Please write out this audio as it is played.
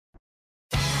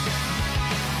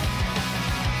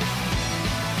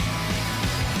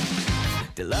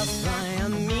照らす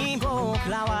闇僕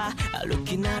らは歩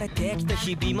き慣れてきた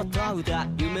日々も問うた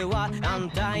夢は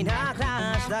安泰な暮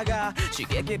らしだが刺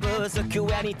激不足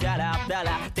上にダラダ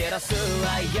ラ照らす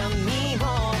は闇僕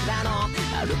らの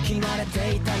歩き慣れ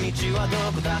ていた道はど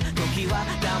こだ時は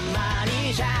たま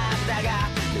にシャッだが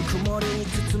ぬくもりに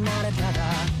包まれたら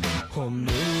本音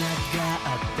が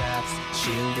あったシ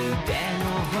ルベの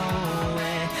方へ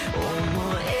思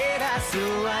い出す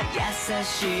は優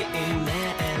しいメ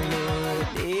ロ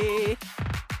ディー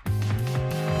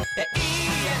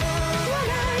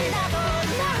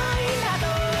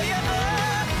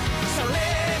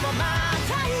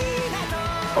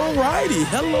Alrighty,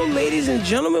 hello ladies and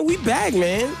gentlemen, we back,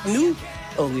 man.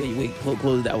 Wait,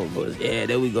 close that one for us. Yeah,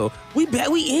 there we go. We back,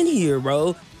 we in here,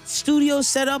 bro. Studio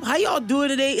set up. How y'all doing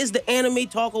today? It's the Anime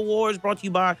Talk Awards brought to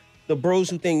you by the Bros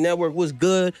Who Think Network. Was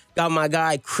good. Got my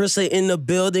guy Chrissa in the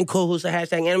building, co-host of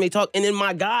hashtag Anime Talk. And then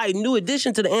my guy, new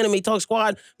addition to the Anime Talk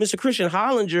squad, Mr. Christian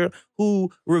Hollinger,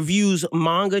 who reviews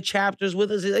manga chapters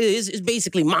with us. It's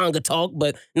basically manga talk,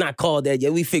 but not called that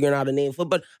yet. We figuring out a name for it.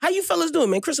 But how you fellas doing,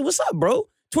 man? Chrissa, what's up, bro?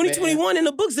 2021 in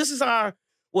the books. This is our,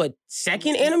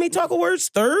 second Anime Talk Awards?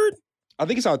 Third? I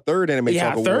think it's our third Anime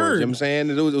Talk Awards. Third. You know what I'm saying?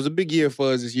 It was a big year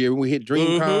for us this year. We hit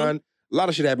DreamCon. A lot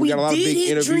of shit happened. We got a lot of big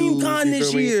interviews. DreamCon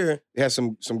this year. We had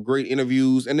some great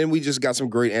interviews, and then we just got some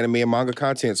great anime and manga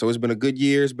content. So it's been a good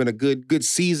year. It's been a good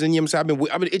season. You know what I'm saying?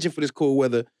 I've been itching for this cool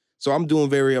weather. So I'm doing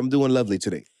lovely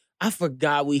today. I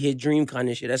forgot we hit DreamCon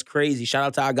this year. That's crazy. Shout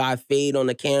out to our guy Fade on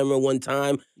the camera one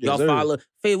time. Yes, y'all follow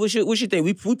Fade. What's your thing?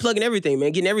 We plugging everything,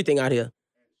 man. Getting everything out here.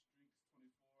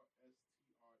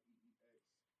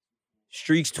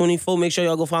 Streaks24. Make sure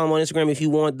y'all go follow him on Instagram if you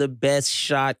want the best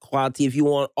shot quality. If you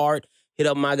want art, hit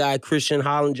up my guy Christian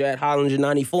Hollinger at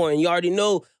Hollinger94. And you already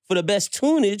know for the best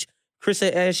tunage,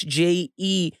 Chrissa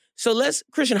SJE. So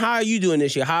Christian, how are you doing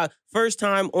this year? First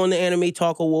time on the Anime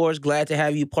Talk Awards. Glad to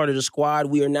have you part of the squad.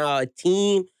 We are now a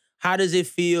team. How does it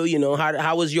feel? You know,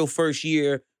 how was your first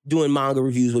year doing manga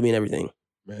reviews with me and everything?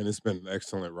 Man, it's been an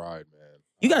excellent ride, man.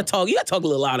 You gotta talk a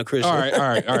little louder, Christian. All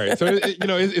right. So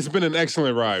it's been an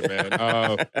excellent ride, man.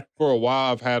 For a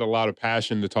while, I've had a lot of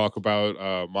passion to talk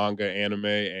about manga, anime,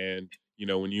 and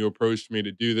when you approached me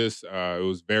to do this, it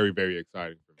was very, very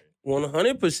exciting for me.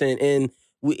 100%, and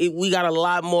we got a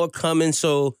lot more coming.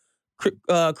 So,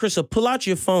 Chrissa, pull out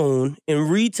your phone and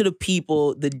read to the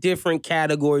people the different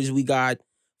categories we got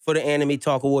for the Anime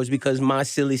Talk Awards because my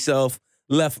silly self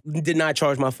did not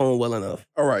charge my phone well enough.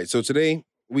 All right, so today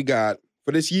we got.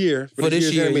 For this year's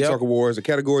Anime Talk Awards, the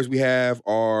categories we have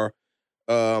are,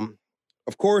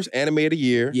 of course, Anime of the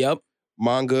Year. Yep.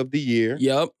 Manga of the Year.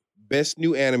 Yep. Best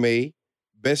New Anime.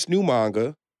 Best New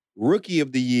Manga. Rookie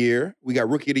of the Year. We got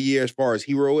Rookie of the Year as far as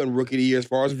hero and Rookie of the Year as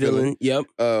far as villain. Yep.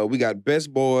 We got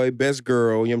Best Boy, Best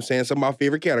Girl. You know what I'm saying? Some of my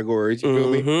favorite categories. You feel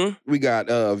me? We got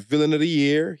Villain of the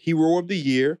Year, Hero of the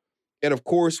Year. And of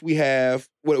course, we have,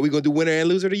 what are we going to do, Winner and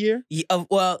Loser of the Year? Yeah,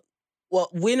 Well,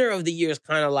 winner of the year is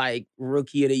kind of like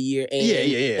rookie of the year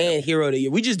and hero of the year.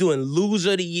 We just doing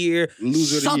loser of the year,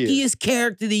 suckiest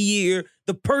character of the year,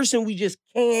 the person we just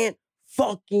can't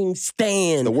fucking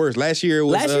stand. The worst. Last year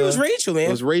was Rachel, man.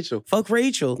 It was Rachel. Fuck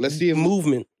Rachel. Let's see if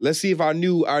movement. Let's see if our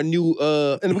new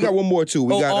and we got one more too.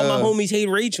 We got all my homies hate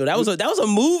Rachel. That was a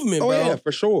movement, bro. Oh yeah,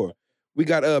 for sure. We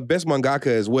got best mangaka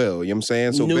as well. You know what I'm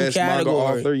saying? So new best category.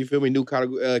 Manga author. You feel me? New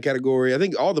category. I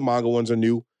think all the manga ones are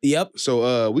new. Yep.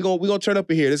 So we gonna turn up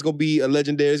in here. This is gonna be a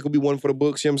legendary. It's gonna be one for the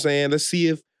books. You know what I'm saying? Let's see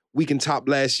if we can top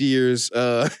last year's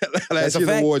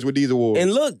awards with these awards.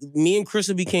 And look, me and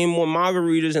Christian became more manga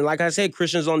readers, and like I said,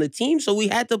 Christian's on the team, so we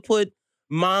had to put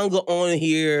manga on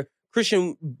here.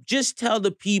 Christian, just tell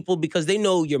the people because they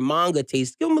know your manga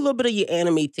taste. Give them a little bit of your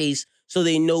anime taste. So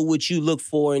they know what you look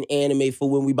for in anime for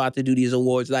when we about to do these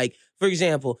awards. Like, for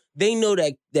example, they know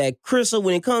that Chrissa,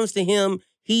 when it comes to him,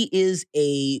 he is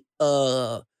a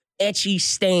ecchi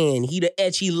stan. He the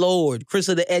ecchi lord.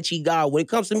 Chrissa the ecchi god. When it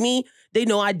comes to me, they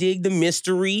know I dig the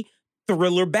mystery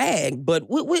thriller bag. But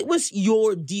what's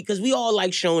your deep? Because we all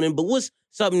like shonen, but what's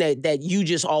something that you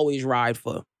just always ride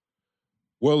for?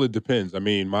 Well, it depends. I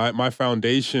mean, my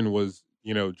foundation was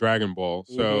Dragon Ball.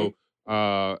 So.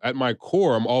 At my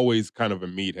core, I'm always kind of a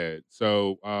meathead.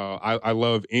 So I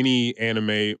love any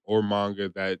anime or manga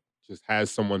that just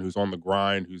has someone who's on the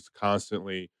grind, who's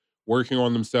constantly working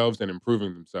on themselves and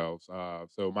improving themselves.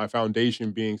 So my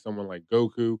foundation being someone like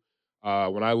Goku.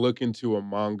 When I look into a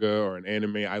manga or an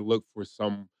anime, I look for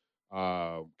some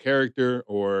character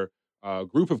or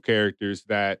group of characters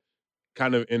that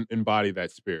kind of embody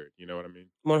that spirit. You know what I mean?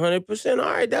 100%.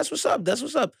 All right, that's what's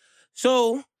up.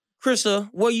 So, Chrissa,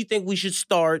 where you think we should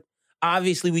start?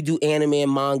 Obviously, we do anime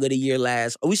and manga the year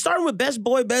last. Are we starting with best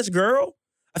boy, best girl?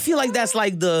 I feel like that's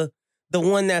like the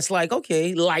one that's like,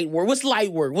 okay, light work. What's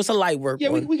light work? What's a light work? Yeah,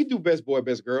 we can do best boy,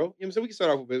 best girl. You know what I'm saying? We can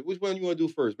start off with best. Which one you want to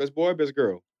do first? Best boy, best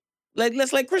girl? Like,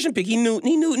 let's let Christian pick. He knew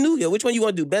here. Which one you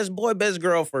want to do? Best boy, best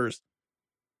girl first?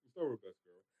 Start with best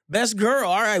girl. Best girl.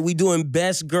 All right, we doing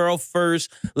best girl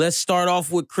first. Let's start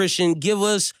off with Christian. Give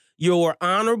us your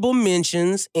honorable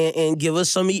mentions and give us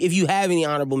some, if you have any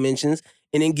honorable mentions,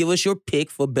 and then give us your pick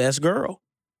for best girl.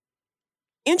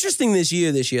 Interesting this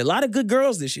year. A lot of good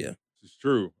girls this year. It's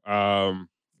true.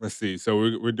 Let's see. So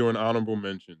we're doing honorable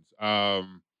mentions.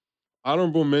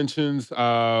 Honorable mentions.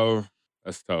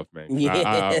 That's tough, man.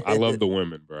 Yeah. I love the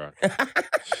women, bro.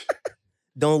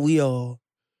 Don't we all?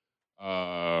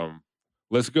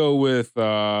 Let's go with.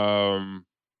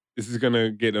 This is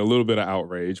gonna get a little bit of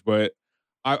outrage, but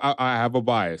I have a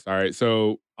bias. All right.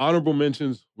 So honorable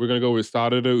mentions. We're gonna go with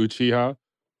Sarada Uchiha.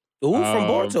 Ooh, from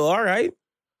Boruto. All right.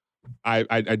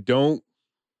 I don't.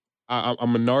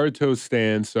 I'm a Naruto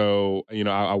stan, so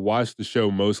I watched the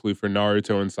show mostly for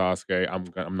Naruto and Sasuke.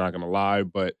 I'm not gonna lie,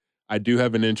 but I do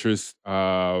have an interest in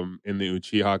the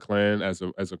Uchiha clan as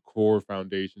a core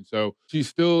foundation. So she's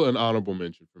still an honorable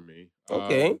mention for me.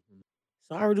 Okay.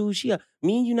 Sorry to Uchiha.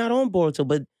 Me and you not on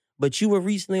Boruto, but you were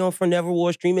recently on For Never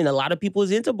War streaming. A lot of people is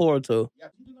into Boruto. Yeah,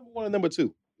 he's number 1 and number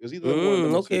 2. It was either number 1 or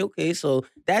number 2. Okay. So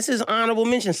that's his honorable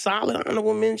mention. Solid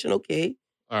honorable mention. Okay.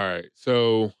 All right.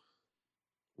 So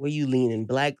where you leaning?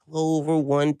 Black Clover,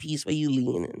 One Piece. Where you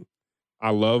leaning? I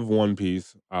love One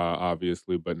Piece,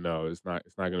 obviously, but no, it's not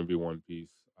going to be One Piece.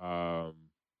 My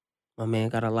man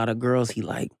got a lot of girls he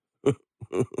like.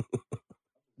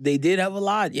 They did have a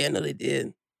lot. Yeah, no, they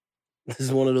did. This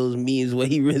is one of those memes where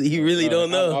he really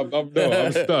don't know.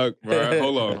 I'm stuck,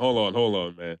 bro. Hold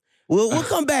on, man. We'll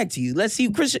come back to you. Let's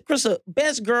see, Chris,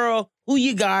 best girl. Who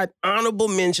you got? Honorable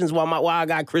mentions. While I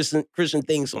got Christian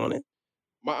thinks on it.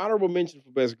 My honorable mention for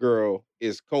best girl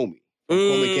is Comey.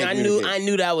 I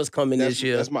knew that was coming this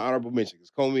year. That's my honorable mention.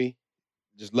 Because Comey,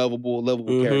 just lovable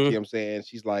character. You know what I'm saying?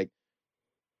 She's like,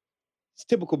 it's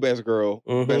typical best girl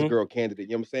candidate. You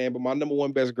know what I'm saying? But my number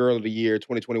 1 best girl of the year,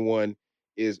 2021,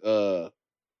 is I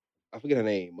forget her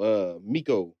name.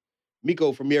 Miko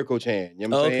from Mirko-chan. You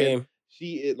know what I'm saying?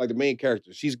 She is like the main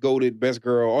character. She's goated, best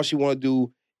girl. All she want to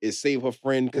do is save her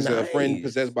friend because her friend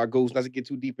possessed by ghosts. Not to get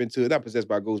too deep into it, not possessed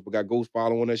by ghosts, but got ghosts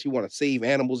following her. She want to save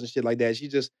animals and shit like that. She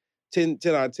just 10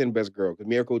 out of 10 best girl. Because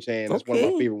Mirko-chan, that's one of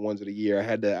my favorite ones of the year. I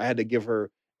had to give her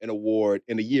an award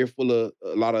in a year full of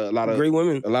a lot of great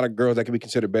women, a lot of girls that can be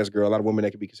considered best girl, a lot of women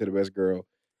that can be considered best girl.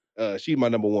 She's my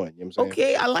number 1. You know what I'm saying?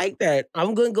 Okay, I like that.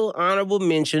 I'm gonna go honorable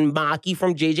mention Maki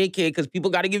from JJK because people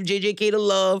got to give JJK the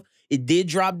love. It did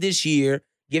drop this year.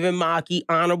 Giving Maki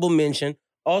honorable mention.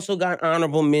 Also got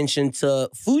honorable mention to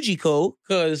Fujiko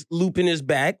because Lupin is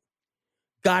back.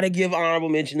 Gotta give honorable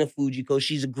mention to Fujiko.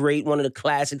 She's a great, one of the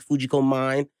classic Fujiko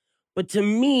mine. But to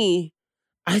me,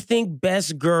 I think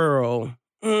best girl.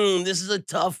 This is a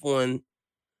tough one.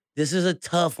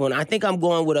 I think I'm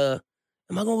going with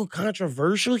am I going to go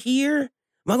controversial here?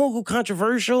 One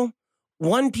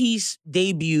Piece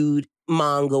debuted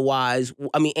anime-wise,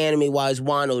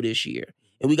 Wano this year.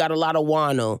 And we got a lot of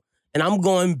Wano. And I'm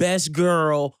going best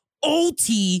girl,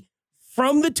 Ulti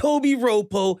from the Toby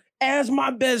Roppo as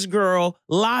my best girl.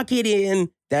 Lock it in.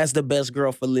 That's the best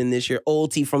girl for Lynn this year.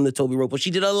 Ulti from the Toby Roppo.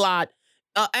 She did a lot.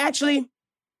 Actually,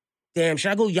 damn,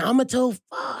 should I go Yamato?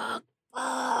 Fuck.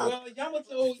 Well,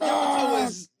 Yamato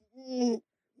is...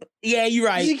 Yeah, you're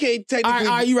right. You can't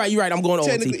technically... You're right. I'm going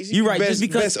Ulti. You're right.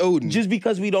 Best Odin. Just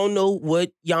because we don't know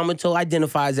what Yamato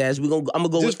identifies as, I'm going to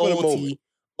go with Ulti.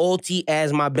 Ulti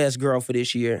as my best girl for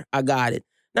this year. I got it.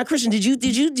 Now, Christian, did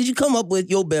you come up with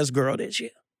your best girl this year?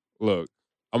 Look,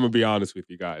 I'm gonna be honest with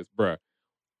you guys, bruh.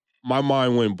 My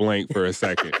mind went blank for a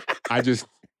second. I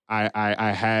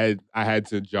had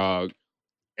to jog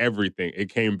everything. It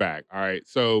came back. All right.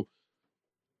 So,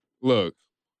 look,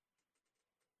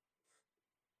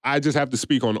 I just have to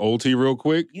speak on Ulti real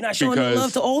quick. You're not showing any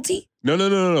love to Ulti?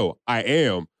 No. I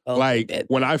am.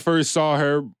 When I first saw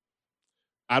her,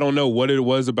 I don't know what it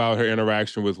was about her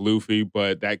interaction with Luffy,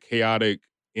 but that chaotic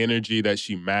energy that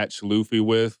she matched Luffy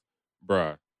with,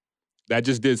 bruh, that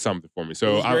just did something for me.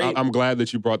 So I'm glad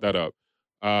that you brought that up.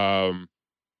 I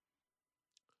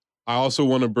also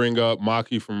want to bring up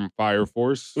Maki from Fire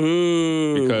Force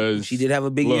because she did have a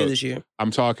big year this year.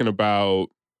 I'm talking about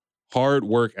hard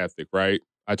work ethic, right?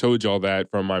 I told y'all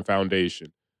that from my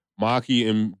foundation. Maki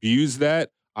imbues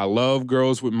that. I love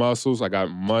girls with muscles. I got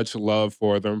much love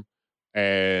for them.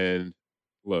 And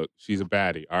look, she's a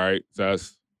baddie, all right?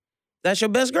 That's your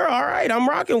best girl? All right, I'm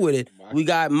rocking with it. We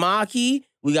got Maki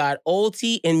We got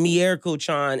Ulti and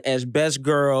Mierko-chan as Best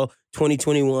Girl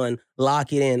 2021.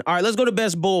 Lock it in. All right, let's go to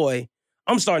Best Boy.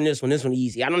 I'm starting this one. This one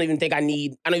easy. I don't even think I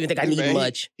need much. I don't think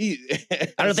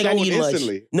I need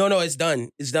much. No, it's done.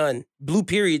 It's done. Blue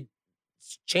Period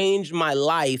changed my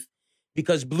life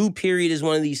because Blue Period is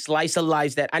one of these slice of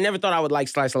lives that I never thought I would like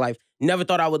slice of life. Never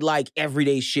thought I would like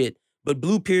everyday shit. But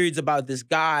Blue Period's about this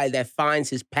guy that finds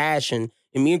his passion.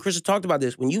 And me and Chris have talked about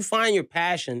this. When you find your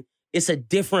passion, it's a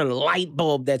different light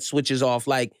bulb that switches off.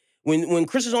 Like when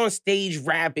Chris is on stage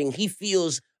rapping, he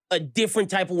feels a different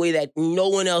type of way that no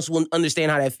one else will understand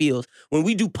how that feels. When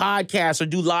we do podcasts or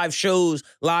do live shows,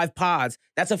 live pods,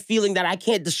 that's a feeling that I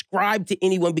can't describe to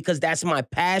anyone because that's my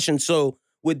passion. So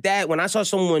with that, when I saw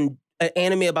an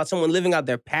anime about someone living out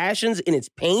their passions and it's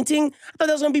painting, I thought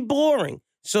that was gonna be boring.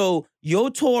 So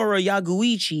Yotaro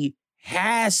Yaguchi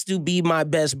has to be my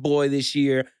best boy this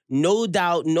year. No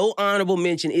doubt, no honorable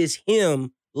mention is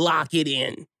him. Lock it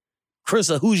in.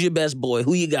 Chrissa, who's your best boy?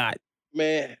 Who you got?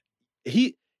 Man,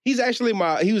 he was actually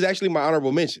my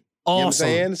honorable mention. Awesome. You know what I'm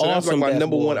saying? So awesome, that's like my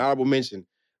number boy. one honorable mention.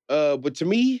 But to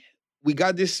me, we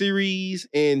got this series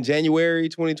in January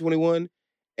 2021.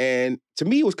 And to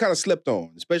me, it was kind of slept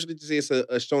on, especially to say it's a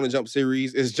Shonen Jump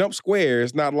series. It's Jump Square.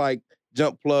 It's not like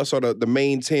Jump Plus or the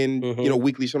main 10,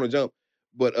 weekly Shonen Jump.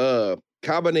 But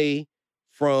Kabane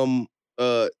from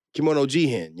Kimono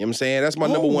Jihen, you know what I'm saying? That's my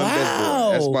number one best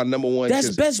boy. That's my number one.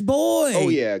 That's best boy. Oh,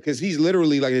 yeah, because he's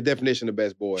literally like the definition of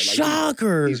best boy. Like,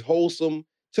 Shocker. He's wholesome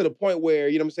to the point where,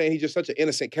 you know what I'm saying, he's just such an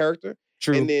innocent character.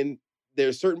 True. And then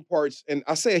there's certain parts, and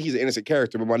I say he's an innocent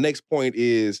character, but my next point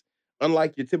is,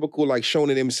 unlike your typical like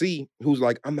shonen MC who's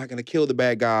like, I'm not gonna kill the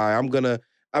bad guy. I'm gonna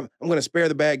spare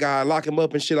the bad guy, lock him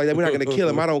up and shit like that. We're not gonna kill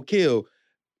him. I don't kill.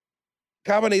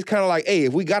 Kabane's kind of like, hey,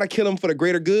 if we gotta kill him for the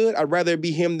greater good, I'd rather it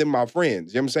be him than my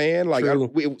friends. You know what I'm saying? Like,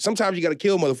 sometimes you gotta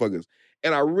kill motherfuckers.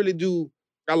 And I really do.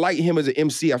 I like him as an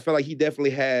MC. I feel like he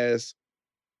definitely has.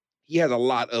 He has a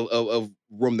lot of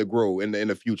room to grow in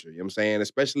the future. You know what I'm saying?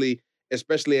 Especially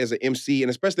as an MC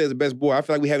and especially as a best boy. I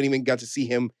feel like we haven't even got to see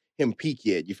him peak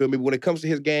yet. You feel me? When it comes to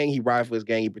his gang, he rides for his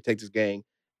gang. He protects his gang.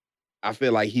 I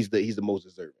feel like he's the most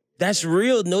deserving. That's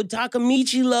real. No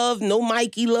Takamichi love, no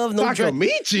Mikey love, no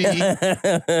Takamichi.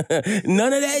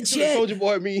 None of that shit. Soulja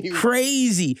Boy mean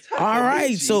crazy. All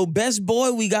right, so best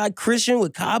boy, we got Christian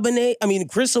with Kabane.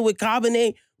 Chrissa with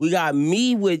Kabane. We got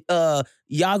me with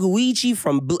Yaguchi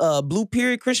from Blue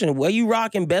Period. Christian, where you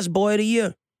rocking best boy of the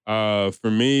year?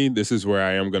 For me, this is where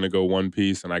I am gonna go One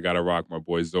Piece, and I gotta rock my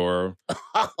boy Zoro.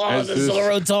 The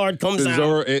Zoro Tard comes out.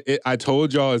 Zoro, I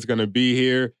told y'all it's gonna be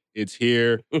here. It's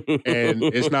here, and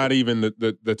it's not even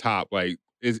the top. Like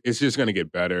it's just gonna get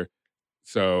better.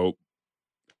 So,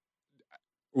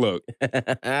 look,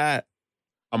 I'm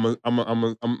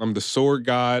the sword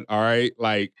god. All right,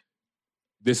 like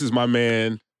this is my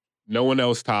man. No one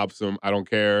else tops him. I don't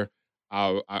care.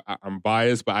 I'm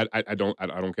biased, but I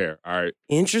don't care. All right.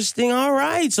 Interesting. All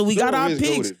right. So we got our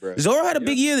picks. Zoro had a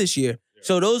big year this year. Yeah.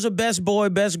 So those are best boy,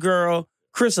 best girl.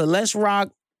 Chrissa, let's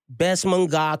rock best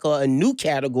mangaka, a new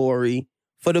category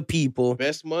for the people.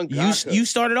 Best mangaka. You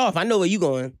started off. I know where you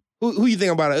going. Who you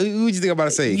think about it? Who you think about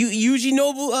to say? Yuji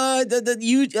Nobu,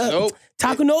 nope.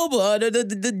 Takunobu,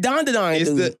 the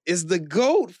Dandadan. It's the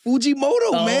GOAT,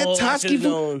 Fujimoto, man.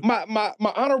 Tatsuki.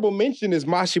 My honorable mention is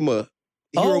Mashima.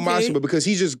 Mashima, because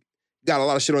he just got a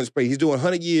lot of shit on his plate. He's doing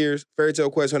 100 Years, Fairy Tail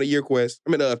Quest, 100 Year Quest.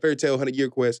 Fairy Tail 100 Year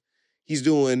Quest. He's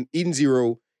doing Eden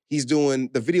Zero. He's doing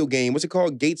the video game. What's it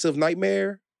called? Gates of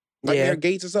Nightmare? Nightmare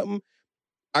Gates or something?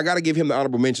 I got to give him the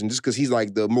honorable mention just because he's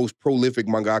like the most prolific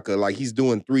mangaka. Like he's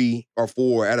doing 3 or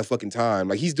 4 at a fucking time.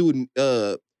 Like he's doing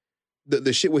the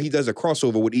shit where he does a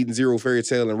crossover with Eden Zero, Fairy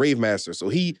Tail, and Rave Master. So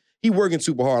he working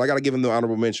super hard. I got to give him the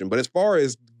honorable mention. But as far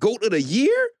as GOAT of the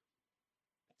year,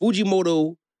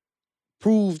 Fujimoto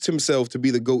proved himself to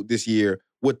be the GOAT this year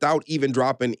without even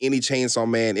dropping any Chainsaw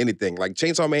Man anything. Like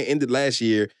Chainsaw Man ended last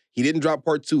year. He didn't drop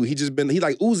part 2. He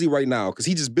like Uzi right now because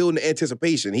he just building the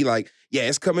anticipation. He like, yeah,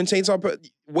 it's coming Chainsaw.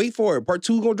 Wait for it. Part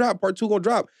 2 gonna drop. Part 2 gonna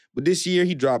drop. But this year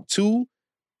he dropped 2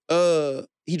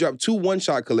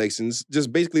 one-shot collections,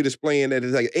 just basically displaying that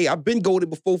it's like, hey, I've been goated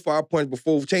before 5 Punch,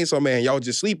 before Chainsaw Man. Y'all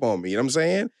just sleep on me. You know what I'm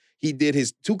saying? He did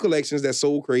his 2 collections that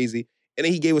sold crazy. And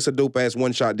then he gave us a dope-ass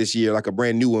one-shot this year, like a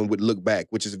brand new one with Look Back,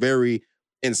 which is very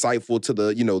insightful to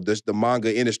the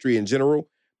manga industry in general.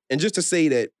 And just to say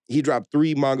that he dropped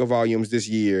 3 manga volumes this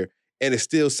year and is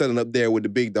still selling up there with the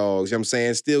big dogs, you know what I'm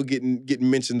saying? Still getting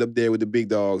mentioned up there with the big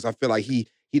dogs. I feel like he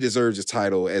deserves his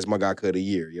title as mangaka of the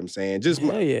year, you know what I'm saying? Just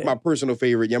my personal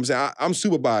favorite, you know what I'm saying? I'm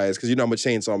super biased because I'm a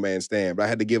Chainsaw Man stan, but I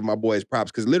had to give my boys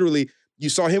props because literally you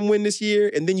saw him win this year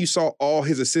and then you saw all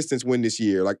his assistants win this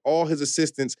year. Like all his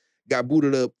assistants got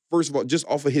booted up, first of all, just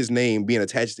off of his name being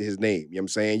attached to his name. You know what I'm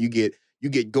saying? You get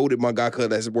goated mangaka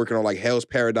that's working on like Hell's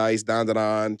Paradise,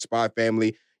 Dandadan, Spy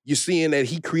Family. You're seeing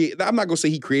that I'm not gonna say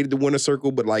he created the Winner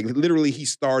Circle, but like literally he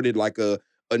started like a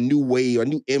new wave, a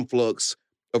new influx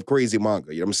of crazy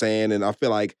manga. You know what I'm saying? And I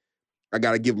feel like I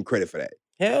gotta give him credit for that.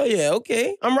 Hell yeah,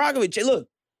 okay. I'm rocking with you. Look,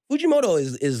 Fujimoto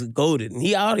is goated.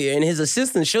 He out here, and his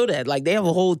assistants show that. Like, they have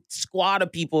a whole squad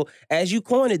of people, as you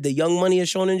coined it, the young money of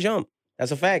Shonen Jump.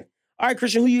 That's a fact. All right,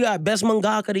 Christian, who you got? Best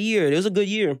mangaka of the year. It was a good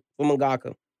year for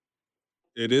mangaka.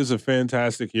 It is a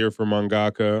fantastic year for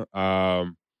mangaka.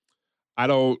 I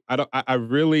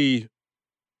really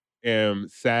am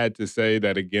sad to say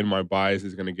that, again, my bias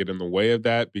is going to get in the way of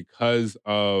that because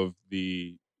of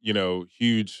the,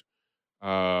 huge,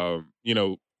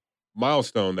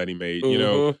 milestone that he made.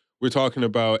 Mm-hmm. We're talking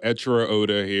about Eiichiro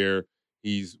Oda here.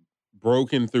 He's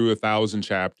broken through 1,000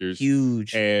 chapters.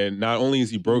 Huge. And not only is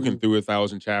he broken through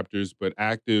 1,000 chapters, but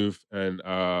active and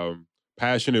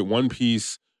passionate One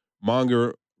Piece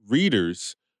manga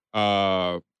readers,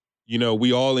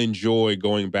 we all enjoy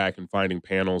going back and finding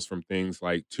panels from things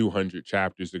like 200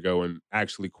 chapters ago and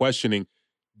actually questioning,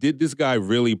 did this guy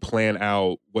really plan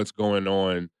out what's going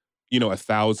on,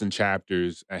 1,000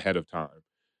 chapters ahead of time?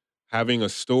 Having a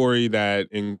story that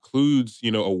includes,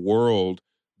 a world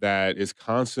that is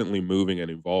constantly moving and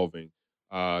evolving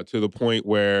to the point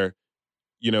where,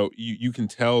 you can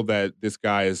tell that this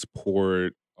guy has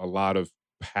poured a lot of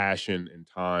passion and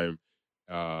time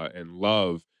and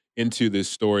love into this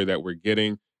story that we're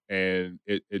getting. And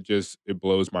it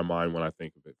blows my mind when I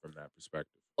think of it from that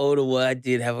perspective. Oda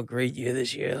did have a great year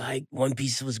this year. Like, One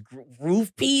Piece was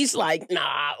roof piece. Like,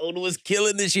 nah, Oda was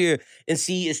killing this year. And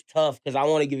see, it's tough because I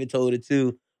want to give it to Oda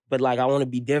too. But like, I want to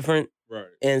be different. Right.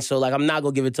 And so like, I'm not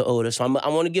going to give it to Oda. So I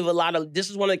want to give this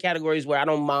is one of the categories where I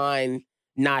don't mind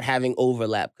not having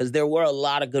overlap. Because there were a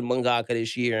lot of good mangaka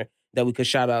this year that we could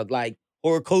shout out. Like,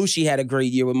 Horikoshi had a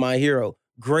great year with My Hero.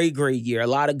 Great year. A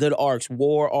lot of good arcs,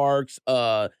 war arcs,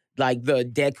 like the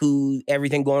Deku,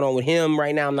 everything going on with him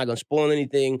right now. I'm not gonna spoil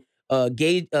anything. I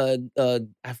forgot.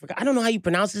 I don't know how you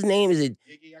pronounce his name. Is it?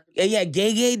 Yeah,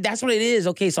 Gege. That's what it is.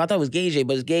 Okay, so I thought it was Gege,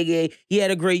 but it's Gege. He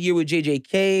had a great year with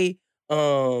JJK.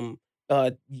 Yuji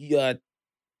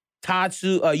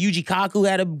Kaku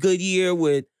had a good year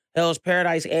with Hell's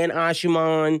Paradise and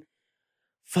Ashimon.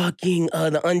 Fucking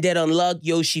the Undead Unluck,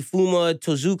 Yoshifuma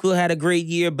Tozuka had a great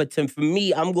year, but for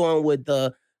me, I'm going with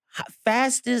the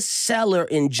fastest seller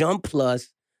in Jump Plus,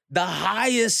 the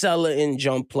highest seller in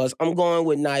Jump Plus. I'm going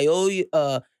with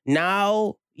Naoya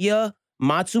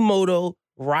Matsumoto,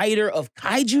 writer of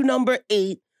Kaiju number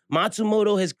 8.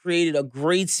 Matsumoto has created a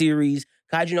great series.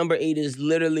 Kaiju number 8 is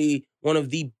literally one of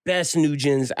the best new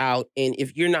gens out, and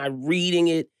if you're not reading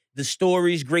it, the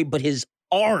story's great, but the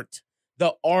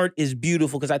art is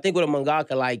beautiful, because I think with a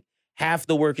mangaka, like, half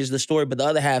the work is the story, but the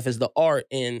other half is the art,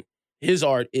 and his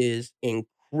art is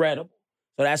incredible.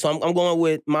 So that's why I'm going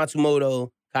with Matsumoto,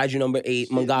 Kaiju number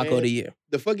 8, mangaka of the year.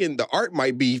 The art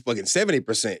might be fucking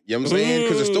 70%. You know what I'm saying?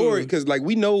 Because the story, because like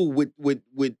we know with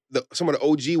some of the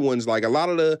OG ones, like a lot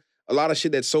of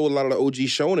shit that sold a lot of the OG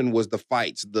shonen was the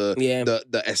fights, the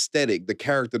aesthetic, the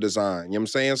character design. You know what I'm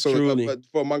saying? So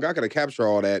for a mangaka to capture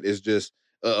all that is just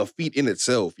a feat in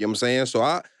itself. You know what I'm saying?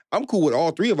 So I'm cool with all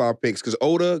three of our picks, because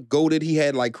Oda, goated, he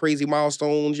had like crazy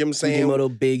milestones. You know what I'm saying?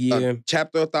 Fujimoto, big year.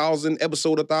 Chapter 1,000,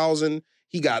 episode 1,000.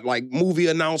 He got like movie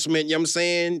announcement, you know what I'm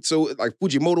saying? So like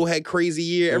Fujimoto had crazy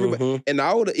year. Everybody, and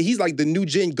now he's like the new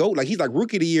gen GOAT. Like, he's like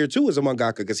rookie of the year too as a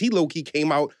mangaka, because he low-key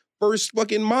came out first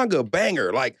fucking manga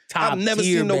banger. Like, I've never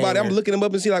seen nobody. Banger. I'm looking him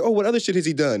up and see like, oh, what other shit has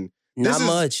he done? Not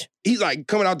much. He's like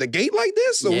coming out the gate like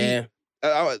this. So yeah.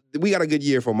 We got a good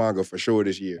year for manga for sure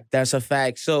this year. That's a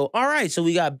fact. So, all right. So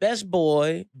we got best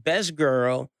boy, best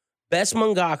girl, best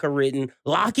mangaka written.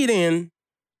 Lock it in.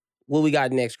 What we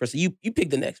got next, Chris? You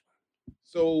pick the next one.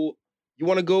 So you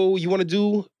want to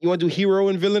do hero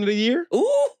and villain of the year?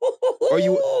 Ooh. Or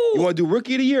you want to do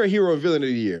rookie of the year or hero and villain of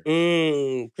the year?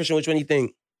 Christian, which one do you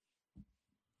think?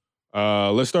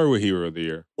 Let's start with hero of the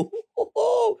year.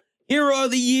 Hero of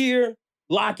the year.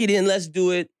 Lock it in. Let's do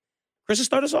it. Christian,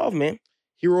 start us off, man.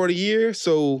 Hero of the year.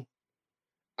 So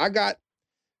I don't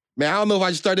know if I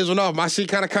should start this one off. My shit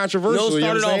kind of controversial. No,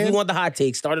 start it off. Saying? We want the hot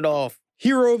take. Start it off.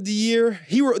 Hero of the year.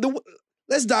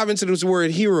 Let's dive into this word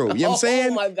hero. You know what I'm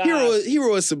saying? Oh my God.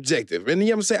 Hero is subjective. And you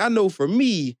know what I'm saying? I know for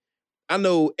me,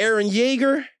 Eren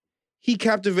Yeager, he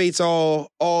captivates all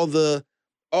the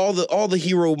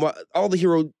hero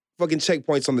fucking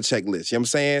checkpoints on the checklist. You know what I'm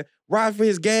saying? Ride for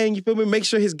his gang, you feel me? Make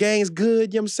sure his gang's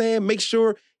good, you know what I'm saying? Make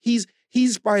sure he's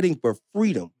fighting for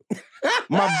freedom.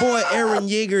 My boy Eren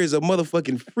Yeager is a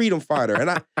motherfucking freedom fighter.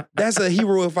 And that's a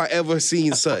hero if I ever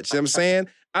seen such. You know what I'm saying?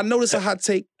 I know this a hot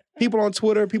take. People on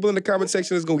Twitter, people in the comment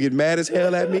section is gonna get mad as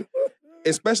hell at me.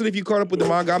 Especially if you caught up with the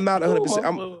manga. I'm not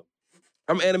 100%.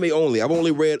 I'm anime only. I've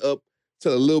only read up to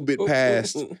a little bit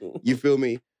past, you feel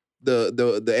me,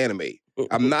 the anime.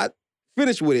 I'm not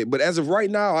finished with it, but as of right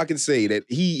now, I can say that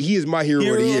he is my hero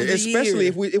of the year. Especially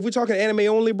if we're talking anime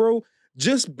only, bro.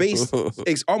 Just based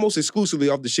almost exclusively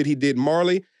off the shit he did in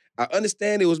Marley. I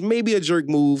understand it was maybe a jerk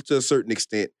move to a certain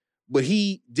extent, but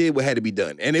he did what had to be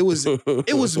done. And it was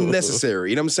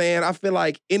necessary. You know what I'm saying? I feel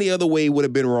like any other way would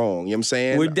have been wrong. You know what I'm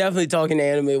saying? We're definitely talking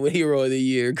anime with hero of the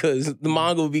year because the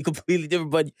manga would be completely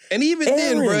different. But and even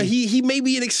then, bro, he may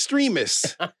be an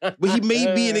extremist, but he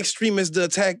may be an extremist the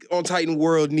Attack on Titan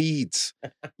world needs.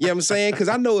 You know what I'm saying? Because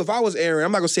I know if I was Eren,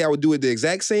 I'm not gonna say I would do it the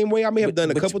exact same way. I may have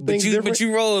done a couple things different. But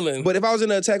you rolling. But if I was in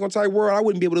the Attack on Titan world, I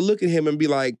wouldn't be able to look at him and be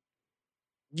like,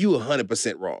 you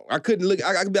 100% wrong. I couldn't look,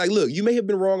 I could be like, look, you may have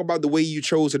been wrong about the way you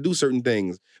chose to do certain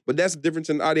things, but that's the difference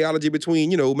in ideology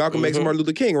between, you know, Malcolm X and Martin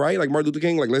Luther King, right? Like Martin Luther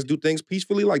King, like, let's do things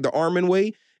peacefully, like the Armin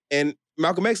way. And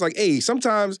Malcolm X, like, hey,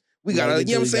 sometimes we gotta,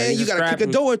 you know what I'm saying? You gotta kick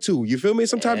a door or two. You feel me?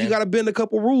 Sometimes you gotta bend a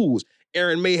couple rules.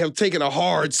 Eren may have taken a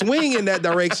hard swing in that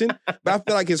direction, but I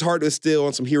feel like his heart is still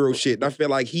on some hero shit. And I feel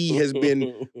like he has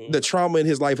been, the trauma in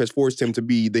his life has forced him to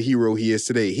be the hero he is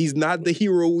today. He's not the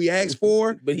hero we asked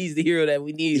for. But he's the hero that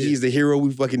we needed. He's the hero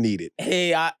we fucking needed.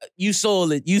 Hey, you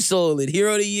sold it. You sold it.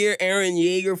 Hero of the year, Eren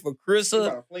Yeager for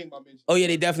Krissa. Oh yeah,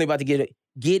 they definitely about to get it.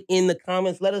 Get in the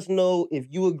comments. Let us know if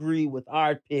you agree with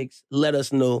our picks. Let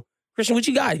us know. Christian, what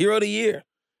you got? Hero of the year.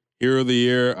 Hero of the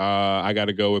year, I got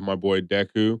to go with my boy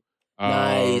Deku.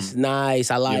 Nice.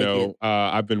 I like it.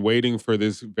 I've been waiting for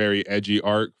this very edgy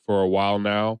arc for a while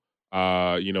now.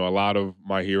 A lot of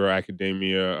My Hero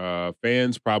Academia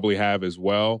fans probably have as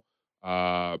well.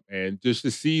 And just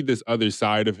to see this other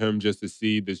side of him, just to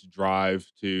see this drive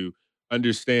to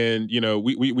understand,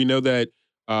 we know that,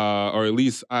 or at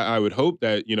least I would hope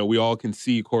that, we all can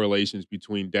see correlations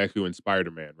between Deku and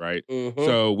Spider-Man, right?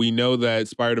 So we know that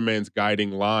Spider-Man's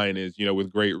guiding line is,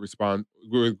 with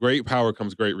great power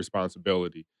comes great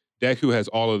responsibility. Deku has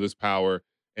all of this power,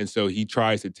 and so he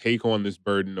tries to take on this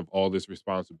burden of all this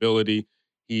responsibility.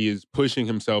 He is pushing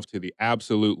himself to the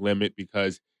absolute limit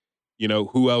because,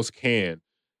 who else can?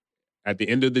 At the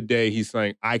end of the day, he's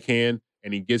saying, I can,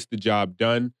 and he gets the job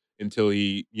done until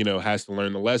he, has to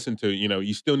learn the lesson to,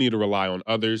 you still need to rely on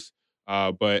others.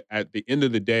 But at the end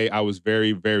of the day, I was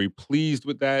very, very pleased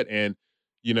with that. And,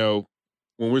 when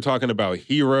we're talking about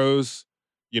heroes,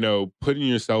 putting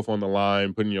yourself on the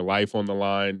line, putting your life on the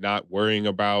line, not worrying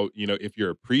about, if you're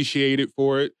appreciated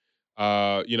for it.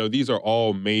 These are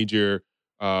all major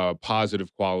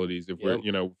positive qualities if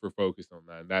we're focused on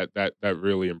that. That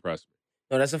really impressed me.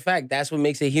 No, that's a fact. That's what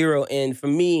makes a hero. And for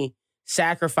me,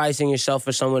 sacrificing yourself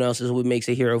for someone else is what makes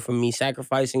a hero for me.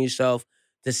 Sacrificing yourself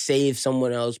to save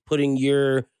someone else, putting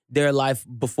their life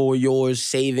before yours,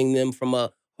 saving them from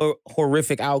a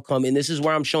horrific outcome. And this is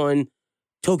where I'm showing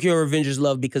Tokyo Revengers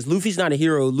love, because Luffy's not a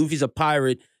hero. Luffy's a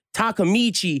pirate.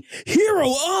 Takamichi,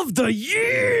 hero of the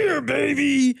year,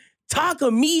 baby.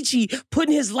 Takamichi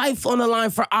putting his life on the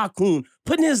line for Akun,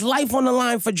 putting his life on the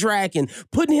line for Draken,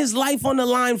 putting his life on the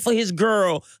line for his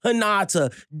girl,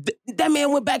 Hinata. That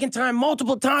man went back in time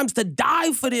multiple times to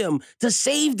die for them, to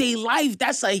save their life.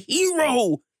 That's a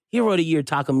hero. Hero of the year,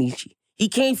 Takamichi. He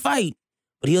can't fight,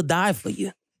 but he'll die for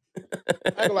you.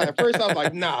 I ain't lie. At first I was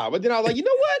like, nah, but then I was like, you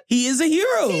know what? He is a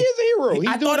hero. He is a hero.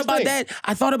 I thought about that.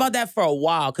 I thought about that for a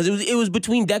while because it was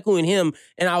between Deku and him,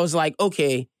 and I was like,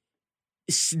 okay,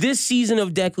 this season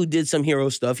of Deku did some hero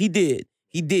stuff. He did.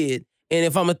 And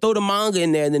if I'm gonna throw the manga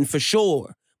in there, then for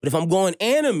sure. But if I'm going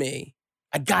anime,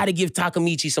 I gotta give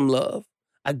Takamichi some love.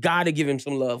 I gotta give him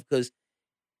some love because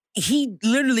he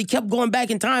literally kept going back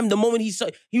in time. The moment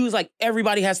he was like,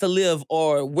 everybody has to live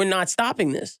or we're not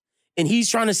stopping this. And he's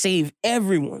trying to save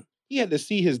everyone. He had to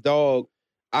see his dog,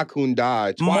 Akun,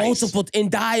 die twice. And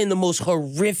die in the most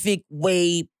horrific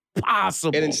way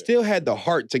possible. And then still had the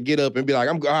heart to get up and be like,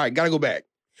 all right, gotta go back.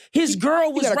 His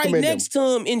girl was right next to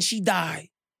him and she died.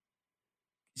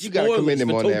 You gotta commend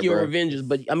him on that, bro. Tokyo Revengers,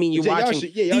 but I mean, you're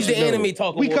watching. These are anime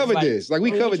talking. We covered this. Like,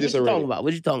 we covered this already.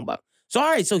 What you talking about? So, all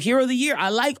right, so hero of the year. I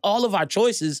like all of our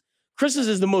choices. Chris's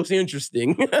is the most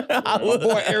interesting. My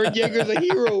boy Eren Yeager's a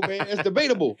hero, man. It's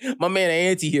debatable. My man, an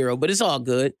anti-hero, but it's all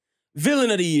good. Villain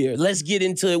of the year. Let's get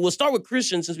into it. We'll start with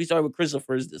Christian since we started with Krista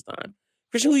first this time.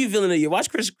 Christian, who you villain of the year? Watch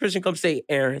Christian come say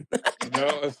Eren.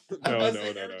 No.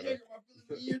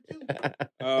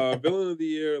 Villain of the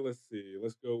year, let's see.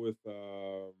 Let's go with...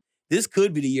 This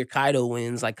could be the year Kaido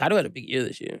wins. Like, Kaido had a big year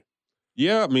this year.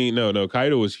 Yeah, I mean, no,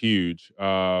 Kaido was huge.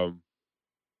 Let's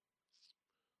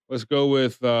go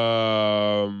with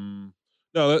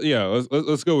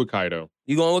let's go with Kaido.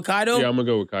 You going with Kaido? Yeah, I'm gonna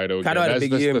go with Kaido. Again. Kaido had a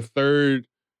big year. That's the third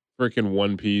freaking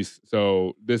One Piece.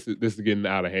 So this is getting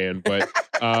out of hand. But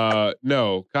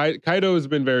no, Kaido has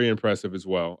been very impressive as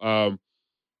well.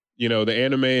 The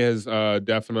anime has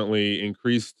definitely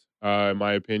increased, in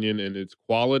my opinion, in its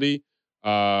quality.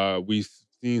 We've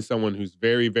seen someone who's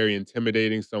very, very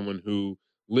intimidating, someone who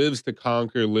lives to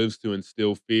conquer, lives to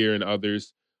instill fear in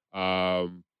others.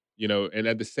 And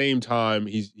at the same time,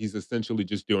 he's essentially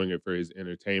just doing it for his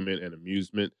entertainment and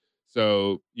amusement.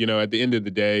 So, at the end of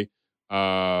the day,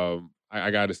 I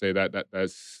got to say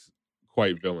that's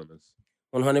quite villainous.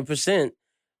 100%.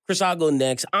 Chris, I'll go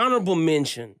next. Honorable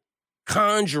mention,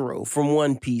 Kanjuro from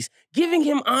One Piece. Giving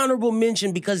him honorable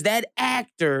mention because that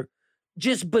actor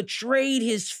just betrayed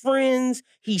his friends.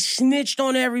 He snitched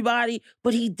on everybody,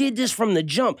 but he did this from the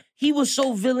jump. He was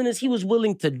so villainous, he was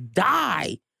willing to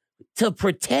die to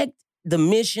protect the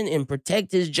mission and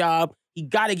protect his job. He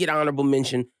got to get honorable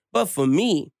mention. But for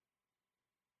me,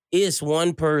 it's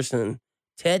one person,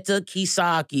 Teta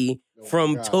Kisaki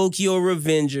from Tokyo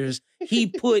Revengers. He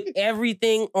put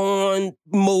everything on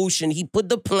motion. He put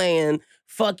the plan.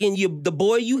 Fucking the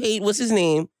boy you hate, what's his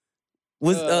name?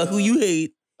 Who you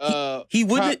hate. He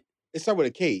wouldn't. It started with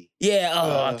a K. Yeah,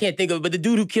 I can't think of it. But the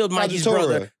dude who killed Mikey's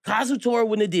brother, Kazutora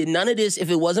wouldn't have did none of this if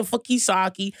it wasn't for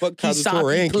Kisaki. Fuck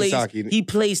Kazutora and Kisaki. He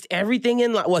placed everything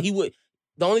in line. Well, he would.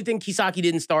 The only thing Kisaki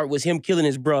didn't start was him killing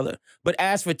his brother. But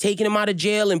as for taking him out of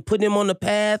jail and putting him on the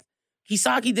path,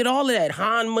 Kisaki did all of that.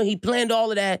 Hanma, he planned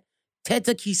all of that.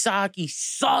 Teta Kisaki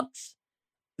sucks.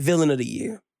 Villain of the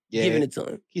year. Yeah, giving it to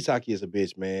him. Kisaki is a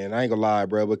bitch, man. I ain't gonna lie,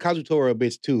 bro. But Kazutora a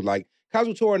bitch too. Like,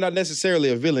 Kazutora not necessarily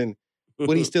a villain,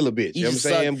 but he's still a bitch. You know what I'm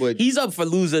saying? But he's up for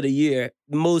loser of the year.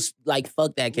 Most,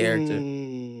 fuck that character.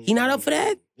 He not up for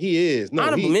that? He is. No,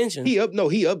 honorable mention. He up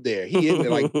there. He in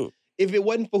there. Like, if it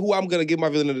wasn't for who I'm gonna give my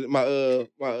villain, my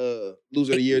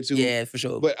loser of the year to. Yeah, for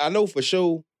sure. But I know for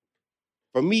sure,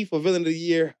 for me, for villain of the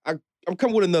year, I'm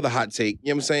coming with another hot take. You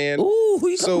know what I'm saying? Ooh, who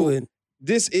you coming with?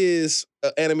 This is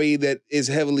an anime that is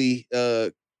heavily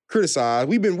criticized.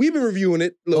 We've been reviewing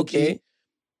it, low key.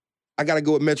 I gotta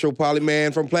go with Metro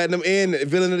Polyman from Platinum and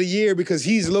Villain of the Year because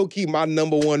he's low key my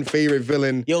number one favorite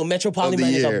villain. Yo, Metro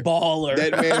Polyman is a baller.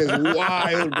 That man is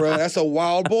wild, bro. That's a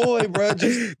wild boy, bro.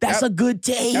 That's a good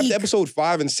take. After episode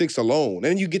 5 and 6 alone,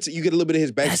 and you get a little bit of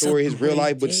his backstory, his real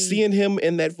life, but seeing him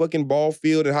in that fucking ball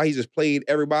field and how he just played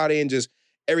everybody and just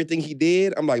everything he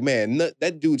did, I'm like, man,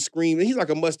 that dude screamed. He's like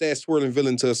a mustache twirling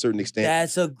villain to a certain extent.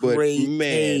 That's a great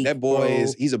take, that boy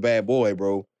he's a bad boy,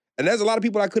 bro. And there's a lot of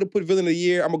people I could have put villain of the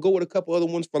year. I'm gonna go with a couple other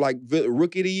ones for like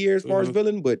rookie of the year as far as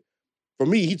villain, but for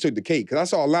me, he took the cake because I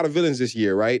saw a lot of villains this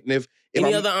year, right? And if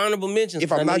any other honorable mentions,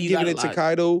 if I'm not giving it to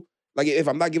Kaido, if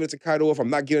I'm not giving it to Kaido, if I'm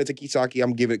not giving it to Kisaki,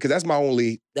 I'm giving it because that's my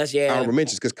only honorable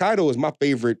mentions. Because Kaido is my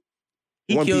favorite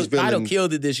One Piece villain. Kaido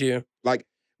killed it this year. Like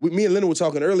me and Leonard were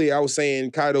talking earlier, I was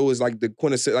saying Kaido is like the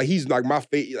quintessential. Like he's like my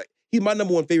favorite. Like, he's my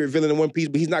number one favorite villain in One Piece,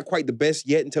 but he's not quite the best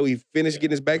yet until he finished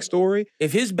getting his backstory.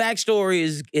 If his backstory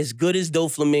is as good as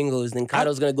Doflamingo's, then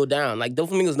Kaido's gonna go down. Like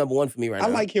Doflamingo's number one for me right now. I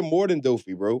like him more than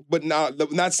Dofi, bro. But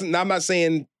I'm not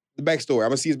saying the backstory.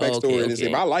 I'm gonna see his backstory and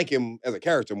say, but I like him as a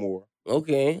character more.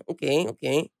 Okay.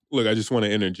 Look, I just want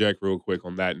to interject real quick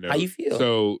on that note. How you feel?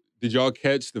 So, did y'all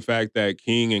catch the fact that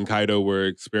King and Kaido were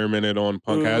experimented on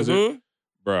Punk Hazard?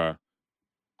 Bruh.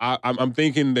 I'm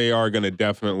thinking they are gonna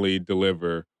definitely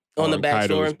deliver on the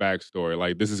Kaido's backstory.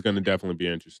 Like, this is going to definitely be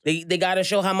interesting. They got to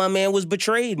show how my man was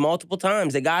betrayed multiple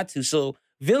times. They got to. So,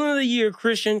 Villain of the Year,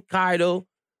 Christian, Kaido.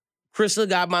 Krista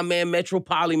got my man Metro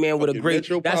Polyman with a great...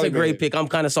 That's a great pick. I'm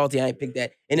kind of salty I ain't picked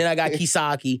that. And then I got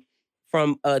Kisaki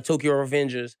from Tokyo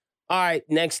Revengers. All right,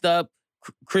 next up,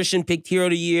 Christian picked Hero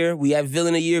of the Year. We have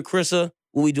Villain of the Year, Krista.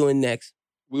 What we doing next?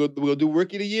 We'll do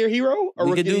Rookie of the Year hero? Or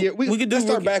Rookie of the Year? We could do let's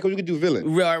start backwards. We could do Villain.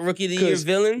 Rookie of the Year,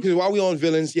 Villain? Because while we on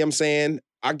Villains, you know what I'm saying?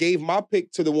 I gave my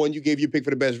pick to the one you gave your pick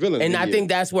for the best villain. And I think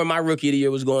that's where my Rookie of the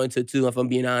Year was going to too, if I'm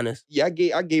being honest. Yeah, I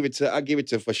gave it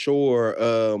to for sure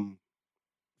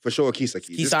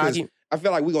Kisaki. Kisaki. I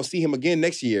feel like we're gonna see him again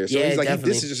next year. So he's like,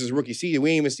 this is just his rookie season.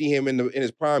 We ain't even see him in his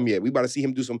prime yet. We about to see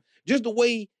him do some just the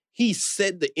way he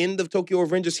set the end of Tokyo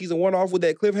Revengers season 1 off with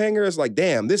that cliffhanger. It's like,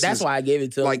 damn, that's why I gave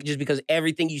it to him. Just because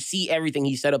everything he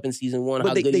set up in season 1, but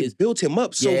how good he is. They built him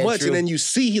up so much, true. And then you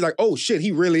see he's like, oh shit,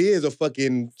 he really is a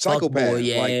fucking psychopath. Boy,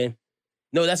 yeah.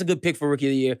 No, that's a good pick for Rookie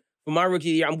of the Year. For my Rookie of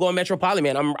the Year, I'm going Metro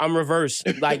Polyman. I'm reverse.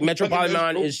 Like Metro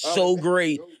Polyman is so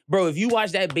great. Bro, if you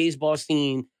watch that baseball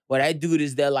scene But that dude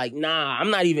is there like, nah,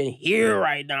 I'm not even here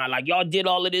right now. Like, y'all did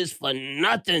all of this for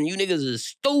nothing. You niggas is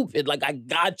stupid. Like, I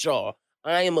got y'all.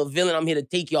 I am a villain. I'm here to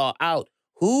take y'all out.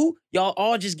 Who? Y'all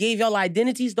all just gave y'all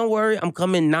identities? Don't worry. I'm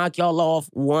coming knock y'all off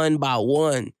one by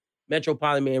one.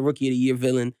 Metropolitan Man, Rookie of the Year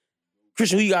villain.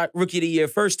 Christian, who you got? Rookie of the Year,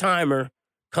 first timer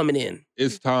coming in.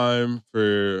 It's time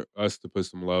for us to put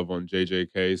some love on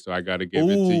JJK, so I got to give it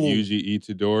to Yuji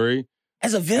Itadori.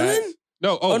 As a villain?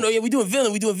 No, yeah, we doing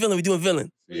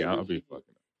villain. Yeah, I'll be fucking up.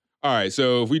 All right,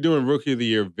 so if we doing Rookie of the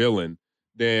Year villain,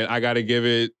 then I got to give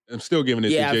it. I'm still giving it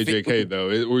to JJK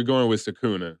though. We're going with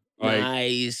Sukuna. Like,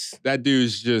 nice. That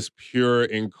dude's just pure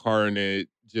incarnate.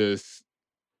 Just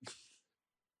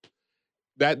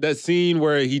that scene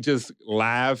where he just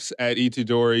laughs at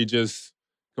Itadori, just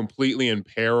completely in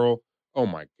peril. Oh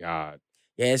my God.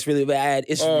 Yeah, it's really bad.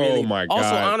 My God.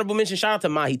 Also, honorable mention, shout out to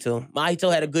Mahito.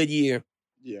 Mahito had a good year.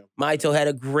 Yeah. Mahito had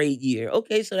a great year.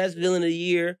 Okay, so that's villain of the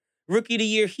year. Rookie of the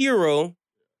Year hero.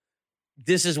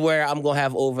 This is where I'm going to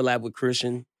have overlap with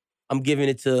Christian. I'm giving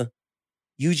it to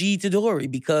Yuji Itadori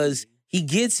because he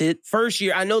gets it. First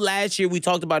year, I know last year we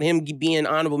talked about him being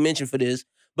honorable mention for this,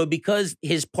 but because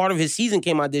his part of his season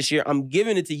came out this year, I'm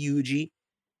giving it to Yuji.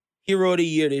 Hero of the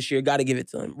Year this year. Got to give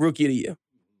it to him. Rookie of the Year.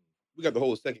 We got the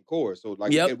whole second core, so like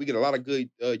we get a lot of good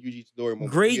Yuji Itadori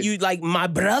moments. Great, you like my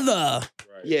brother.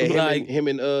 Right. Yeah, him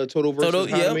and Toto versus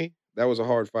Hanami. That was a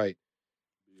hard fight.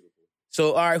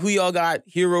 So, all right, who y'all got?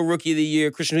 Hero, Rookie of the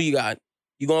Year. Christian, who you got?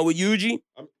 You going with Yuji?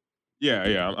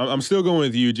 Yeah. I'm still going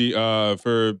with Yuji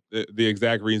for the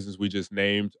exact reasons we just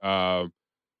named.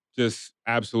 Just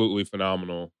absolutely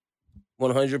phenomenal.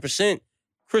 100%.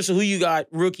 Crystal, who you got?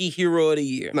 Rookie, Hero of the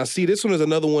Year. Now, see, this one is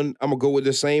another one. I'm going to go with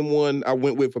the same one I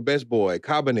went with for Best Boy,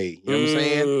 Kabane. You know what I'm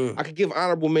saying? I could give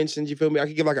honorable mentions, you feel me? I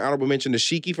could give like an honorable mention to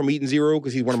Shiki from Eden Zero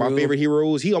because he's one of my favorite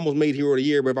heroes. He almost made Hero of the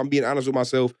Year, but if I'm being honest with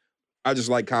myself, I just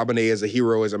like Kabane as a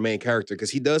hero, as a main character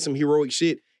because he does some heroic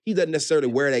shit. He doesn't necessarily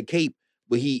wear that cape,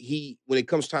 but he when it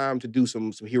comes time to do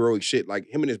some heroic shit, like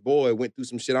him and his boy went through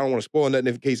some shit. I don't want to spoil nothing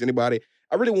in case anybody.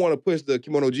 I really want to push the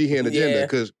Kimono Jihen agenda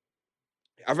because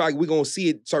I feel like we're going to see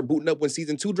it start booting up when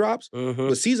season 2 drops.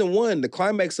 But season 1, the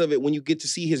climax of it, when you get to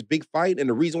see his big fight and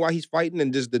the reason why he's fighting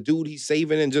and just the dude he's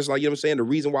saving and just like, you know what I'm saying, the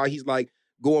reason why he's like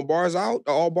going bars out,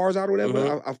 all bars out or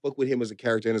whatever, I fuck with him as a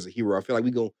character and as a hero. I feel like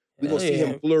we're going to see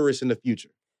him flourish in the future.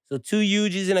 So 2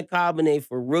 Yujis and a Kabane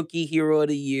for Rookie, Hero of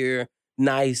the Year.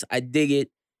 Nice. I dig it.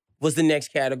 What's the next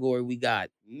category we got?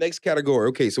 Next category.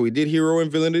 Okay, so we did Hero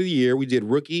and Villain of the Year. We did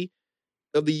Rookie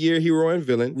of the Year, Hero and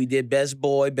Villain. We did Best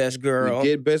Boy, Best Girl. We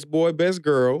did Best Boy, Best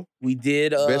Girl. We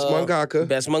did Best Mangaka.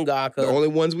 Best Mangaka. The only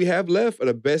ones we have left are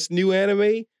the Best New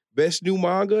Anime, Best New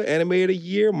Manga, Anime of the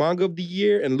Year, Manga of the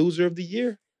Year, and Loser of the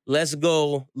Year. Let's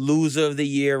go Loser of the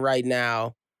Year right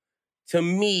now. To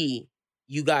me,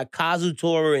 you got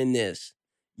Kazutora in this.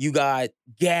 You got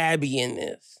Gabby in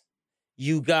this.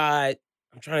 You got,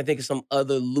 I'm trying to think of some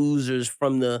other losers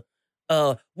from the,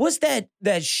 what's that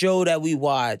show that we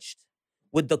watched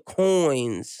with the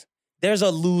coins? There's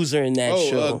a loser in that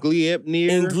show. Gleipnir.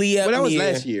 In Gleipnir. Well, that was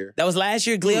last year. That was last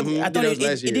year, Gleipnir? I thought it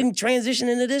didn't transition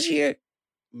into this year.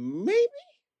 Maybe.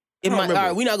 It might. All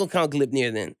right, we're not gonna count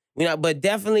Gleipnir then. But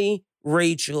definitely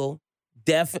Rachel.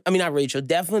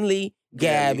 Definitely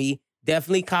Gabby.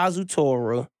 Definitely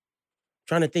Kazutora.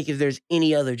 Trying to think if there's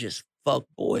any other just fuck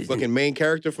boys. Fucking main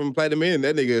character from Platinum Inn.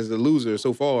 That nigga is the loser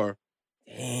so far.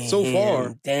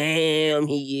 Damn,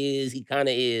 he is. He kind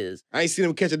of is. I ain't seen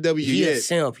him catch a W yet. He a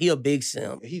simp. He a big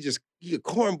simp. He a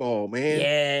cornball, man.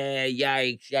 Yeah,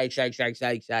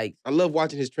 yikes. I love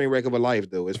watching his train wreck of a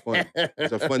life, though. It's fun.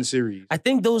 It's a fun series. I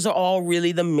think those are all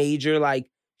really the major,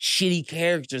 like, shitty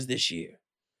characters this year.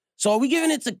 So are we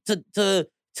giving it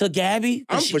to Gabby?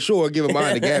 I'm for sure giving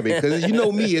mine to Gabby, because you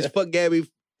know me, it's fuck Gabby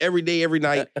every day, every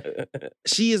night.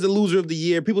 She is the loser of the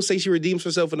year. People say she redeems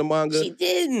herself in the manga. She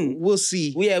didn't. We'll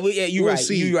see. Yeah, you're right.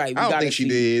 See. You're right. I don't think she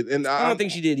did. And I don't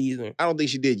think she did either. I don't think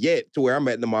she did yet to where I'm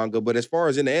at in the manga. But as far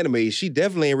as in the anime, she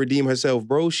definitely ain't redeemed herself,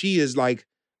 bro. She is like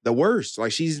the worst.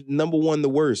 Like she's number one, the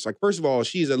worst. Like first of all,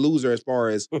 she's a loser as far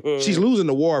as she's losing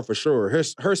the war for sure.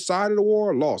 Her side of the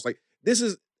war lost. Like this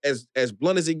is as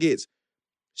blunt as it gets.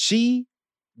 She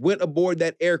went aboard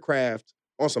that aircraft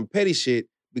on some petty shit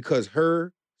because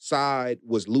her side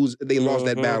was losing. They lost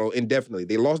that battle indefinitely.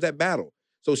 They lost that battle.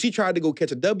 So she tried to go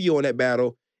catch a W on that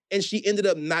battle, and she ended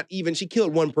up she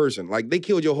killed one person. Like, they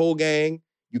killed your whole gang,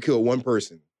 you killed one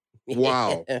person.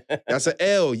 Wow. That's an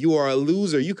L. You are a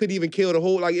loser. You couldn't even kill the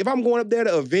whole, like, if I'm going up there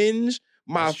to avenge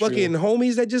my fucking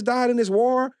homies that just died in this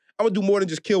war, I'm gonna do more than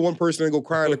just kill one person and go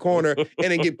cry in the corner and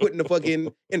then get put in the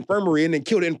fucking infirmary and then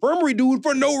kill the infirmary dude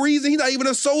for no reason. He's not even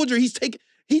a soldier.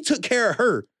 He took care of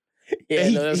her. Yeah,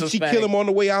 and she kill him on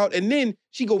the way out, and then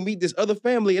she go meet this other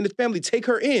family, and this family take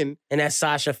her in. And that's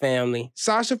Sasha family.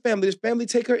 This family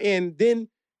take her in, then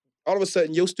all of a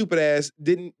sudden, your stupid ass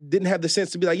didn't have the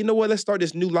sense to be like, you know what, let's start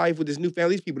this new life with this new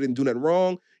family. These people didn't do nothing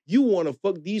wrong. You want to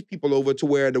fuck these people over to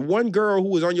where the one girl who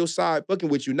was on your side fucking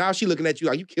with you, now she looking at you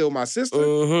like you killed my sister.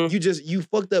 Mm-hmm. You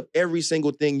fucked up every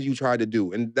single thing you tried to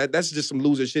do. And that's just some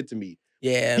loser shit to me.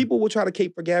 Yeah. People will try to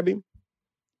cape for Gabby.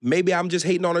 Maybe I'm just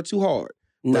hating on her too hard.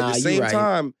 But at the same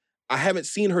time, I haven't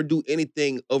seen her do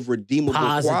anything of redeemable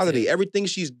quality. Everything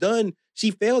she's done,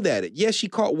 she failed at it. Yes, she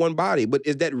caught one body, but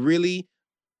is that really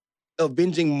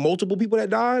avenging multiple people that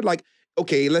died? Like,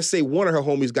 okay, let's say one of her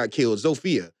homies got killed,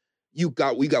 Zofia.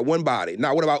 We got one body.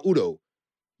 Now, what about Udo?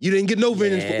 You didn't get no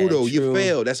vengeance for Udo. True. You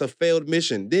failed. That's a failed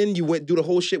mission. Then you went do the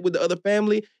whole shit with the other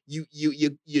family. You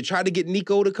tried to get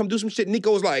Nico to come do some shit.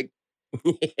 Nico was like,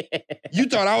 you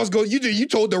thought I was going, you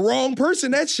told the wrong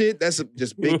person that shit. That's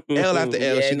just big L after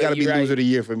L. She gotta be loser of the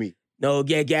year for me. No,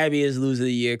 yeah, Gabby is loser of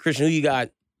the year. Christian, who you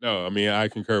got? No, I mean, I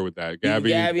concur with that. Gabby,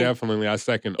 definitely, I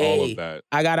second all of that.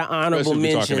 I got an honorable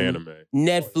mention. Anime.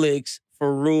 Netflix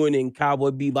for ruining Cowboy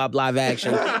Bebop live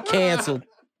action. Canceled.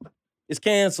 It's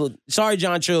canceled. Sorry,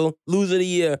 John Cho, loser of the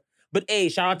year. But hey,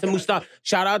 shout out to Mustafa.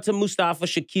 Shout out to Mustafa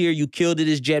Shakir. You killed it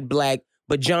as Jet Black.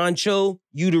 But John Cho,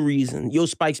 you the reason. Yo,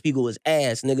 Spike Spiegel was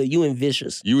ass, nigga. You and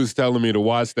Vicious. You was telling me to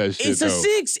watch that shit. It's a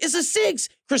 6. It's a 6.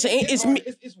 Chris,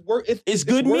 it's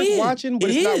good worth watching, but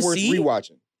it's not worth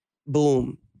rewatching.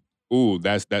 Boom. Ooh,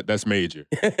 that's major.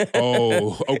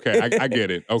 Oh, okay, I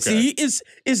get it. Okay, see,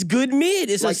 it's good mid.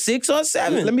 It's like, a 6 or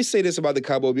 7. Let me say this about the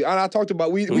Cowboy Bebop. I talked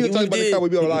about we talked about the Cowboy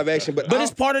Bebop live action, but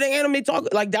it's part of the anime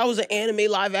talk. Like that was an anime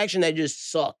live action that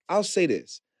just sucked. I'll say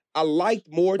this. I liked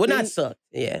more things. Not sucked,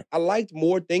 yeah. I liked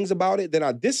more things about it than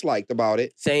I disliked about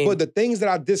it. Same. But the things that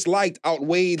I disliked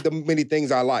outweighed the many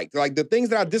things I liked. Like the things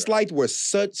that I disliked were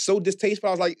so distasteful.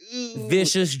 I was like, ugh.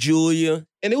 Vicious, Julia.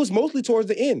 And it was mostly towards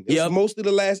the end. It was mostly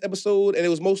the last episode, and it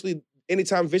was mostly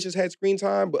anytime Vicious had screen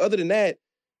time. But other than that,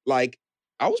 like,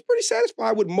 I was pretty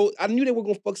satisfied with I knew they were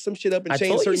gonna fuck some shit up and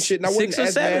change certain shit, and I wasn't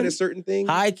as mad at certain things.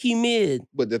 High key mid.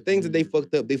 But the things that they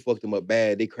fucked them up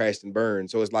bad. They crashed and burned.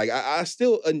 So it's like I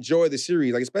still enjoy the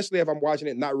series, like especially if I'm watching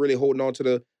it, not really holding on to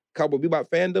the Cowboy Bebop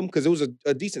fandom, because it was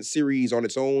a decent series on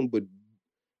its own. But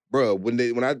bro,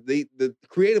 the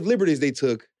creative liberties they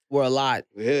took were a lot.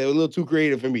 Yeah, a little too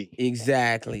creative for me.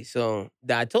 Exactly. So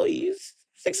I told you.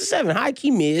 6 or 7, high key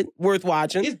mid, worth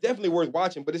watching. It's definitely worth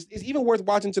watching, but it's even worth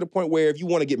watching to the point where if you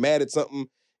want to get mad at something,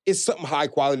 it's something high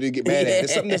quality to get mad at.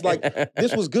 It's something that's like,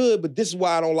 this was good, but this is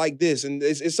why I don't like this. And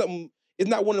it's something, it's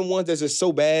not one of the ones that's just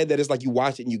so bad that it's like you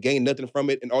watch it and you gain nothing from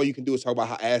it, and all you can do is talk about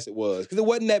how ass it was. Because it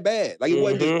wasn't that bad. Like, it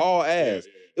wasn't just all ass.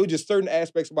 It was just certain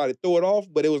aspects about it throw it off,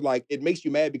 but it was like, it makes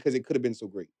you mad because it could have been so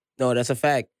great. No, that's a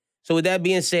fact. So with that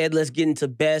being said, let's get into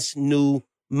best new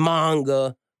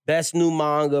manga. Best new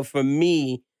manga for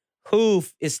me.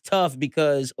 Hoof is tough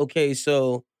because, okay,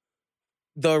 so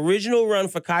the original run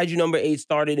for Kaiju number 8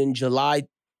 started in July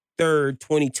 3rd,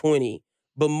 2020,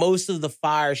 but most of the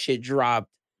fire shit dropped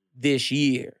this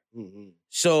year. Mm-hmm.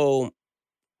 So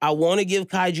I want to give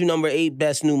Kaiju number 8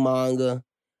 best new manga.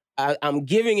 I'm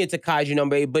giving it to Kaiju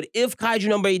number 8, but if Kaiju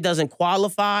number 8 doesn't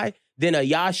qualify, then a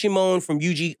Yashimon from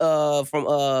Yuji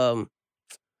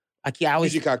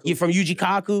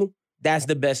Kaku, that's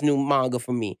the best new manga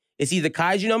for me. It's either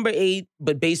Kaiju number 8,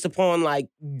 but based upon like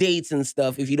dates and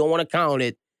stuff, if you don't want to count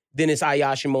it, then it's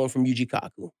Ayashimon from Yuji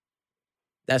Kaku.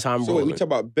 That's how I'm rolling. So we talk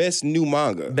about best new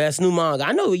manga. Best new manga.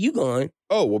 I know where you going.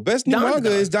 Oh, well, best new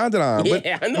manga is Dandadan.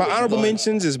 Yeah, I know my honorable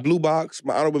mentions is Blue Box.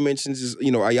 My honorable mentions is,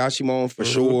 Ayashimon for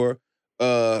sure.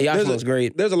 Ayashimon's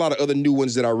great. There's a lot of other new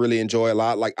ones that I really enjoy a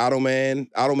lot, like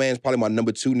Automan. Automan's probably my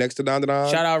number 2 next to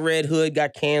Dandadan. Shout out Red Hood,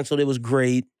 got canceled. It was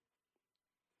great.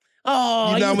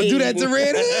 Oh, you know I'm gonna do that to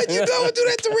Red Hood. You know I'm gonna do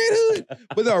that to Red Hood.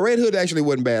 But no, Red Hood actually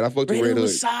wasn't bad. I fucked with Red Hood.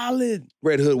 Was solid.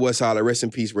 Red Hood was solid. Rest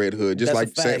in peace, Red Hood. Just like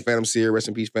Phantom Seer. Rest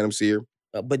in peace, Phantom Seer.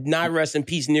 But not rest in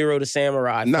peace, Nero the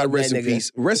Samurai. Not rest in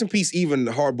peace. Rest in peace, even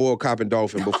Hardboiled Cop and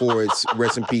Dolphin before it's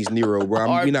rest in peace, Nero, bro.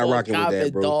 We're not rocking with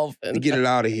that, bro. Dolphin. Get it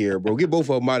out of here, bro. Get both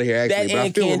of them out of here, actually. That but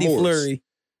I feel Candy remorse. Flurry.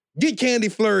 Get Candy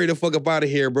Flurry the fuck up out of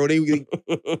here, bro.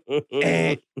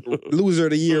 Loser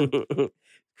of the year.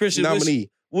 Christian,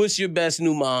 nominee. What's your best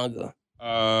new manga?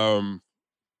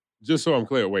 Just so I'm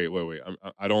clear, wait.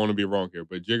 I don't want to be wrong here,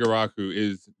 but Jigaraku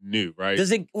is new, right?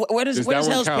 Where does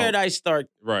Hell's Paradise start?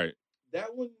 Right.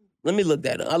 That one. Let me look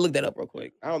that up. I'll look that up real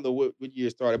quick. I don't know what year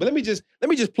it started, but let me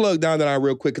just plug Dandadan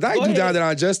real quick, because I do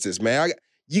Dandadan justice, man.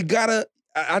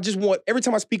 I just want, every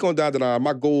time I speak on Dandadan,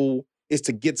 my goal is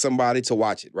to get somebody to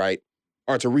watch it, right?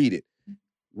 Or to read it.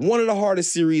 one of the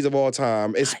hardest series of all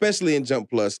time, especially in Jump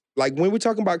Plus. Like when we're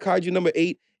talking about Kaiju number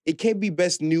 8, it can't be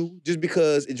best new just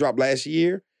because it dropped last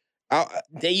year.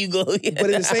 There you go. But at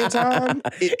the same time,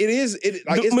 it is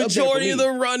like the it's majority of the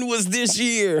run was this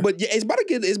year. But yeah, it's about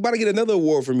to get another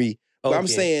award for me. But I'm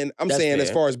saying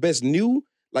as far as best new,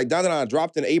 like Dandadan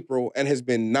dropped in April and has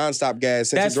been nonstop gas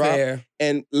since it dropped. Fair.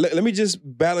 And let me just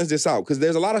balance this out because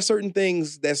there's a lot of certain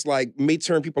things that's like may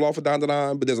turn people off of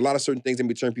Dandadan, but there's a lot of certain things that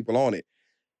may turn people on it.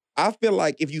 I feel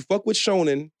like if you fuck with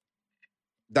shonen,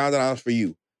 Dandadan's for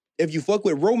you. If you fuck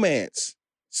with romance,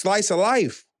 slice of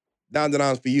life,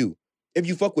 Dandadan's for you. If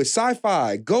you fuck with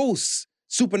sci-fi, ghosts,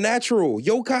 supernatural,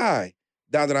 yokai,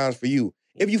 Dandadan's for you.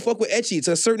 If you fuck with ecchi,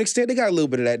 to a certain extent, they got a little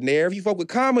bit of that in there. If you fuck with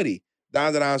comedy,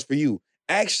 Dandadan's for you.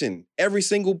 Action, every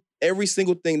single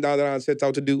thing Dandadan sets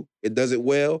out to do, it does it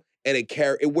well, and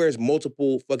it wears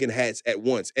multiple fucking hats at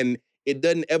once, and it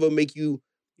doesn't ever make you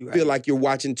feel like you're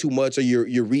watching too much, or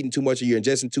you're reading too much, or you're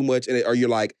ingesting too much, or you're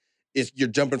like you're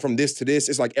jumping from this to this.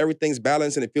 It's like everything's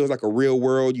balanced, and it feels like a real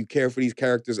world. You care for these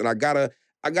characters, and I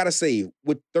gotta say,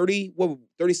 with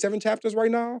 37 chapters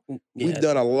right now, we've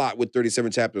done a lot with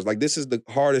 37 chapters. Like, this is the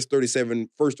hardest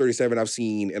first 37 I've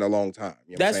seen in a long time.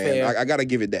 You know That's fair. I gotta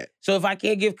give it that. So if I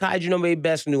can't give Kaiju number 8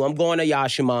 best new, I'm going to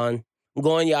Yashiman.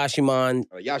 Yashiman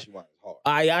is hard.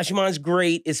 Yashiman's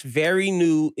great. It's very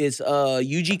new. It's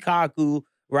Yuji Kaku,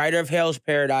 writer of Hell's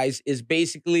Paradise, is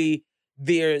basically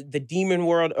the demon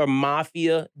world or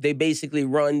mafia. They basically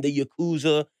run the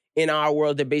Yakuza. In our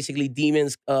world, they're basically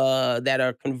demons that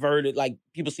are converted. Like,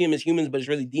 people see them as humans, but it's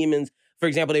really demons. For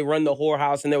example, they run the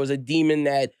whorehouse, and there was a demon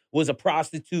that was a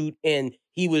prostitute, and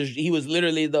he was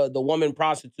literally the woman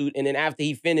prostitute. And then after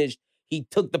he finished, he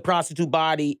took the prostitute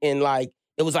body and like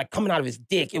it was like coming out of his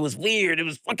dick. It was weird. It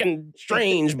was fucking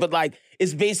strange. But like,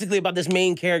 it's basically about this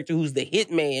main character who's the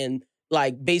hitman,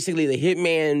 like basically the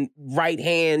hitman right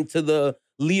hand to the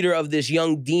leader of this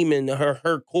young demon,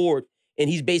 her court. And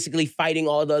he's basically fighting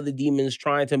all the other demons,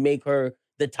 trying to make her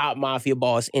the top mafia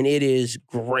boss. And it is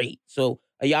great. So,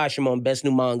 Yashiman, best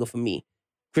new manga for me.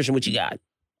 Christian, what you got?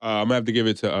 I'm going to have to give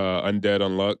it to Undead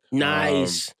Unluck.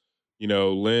 Nice.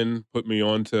 Lynn put me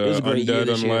on to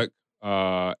Undead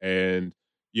Unluck. And,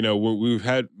 we've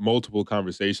had multiple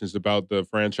conversations about the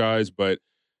franchise. But,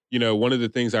 one of the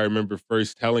things I remember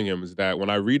first telling him is that when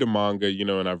I read a manga,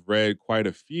 and I've read quite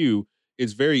a few,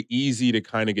 it's very easy to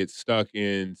kind of get stuck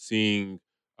in seeing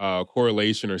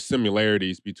correlation or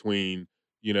similarities between,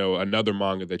 another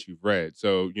manga that you've read.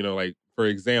 So, like, for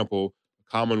example, a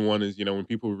common one is, when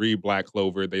people read Black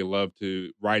Clover, they love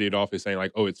to write it off as saying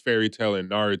like, oh, it's Fairy Tail and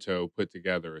Naruto put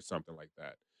together or something like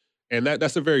that. And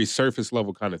that's a very surface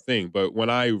level kind of thing. But when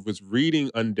I was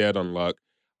reading Undead Unluck,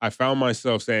 I found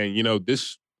myself saying,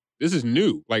 this is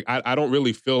new. Like, I don't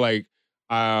really feel like,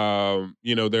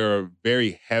 there are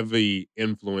very heavy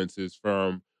influences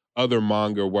from other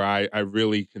manga where I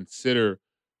really consider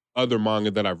other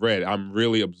manga that I've read. I'm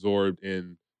really absorbed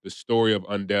in the story of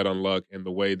Undead Unluck and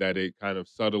the way that it kind of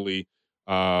subtly,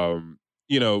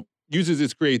 uses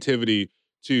its creativity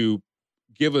to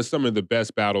give us some of the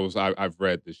best battles I've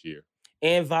read this year.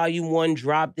 And volume 1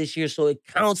 dropped this year, so it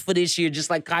counts for this year, just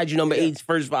like Kaiju number 8's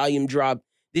first volume dropped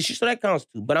this year, so that counts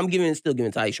too. But I'm still giving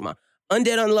it to Aishima.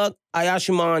 Undead Unluck,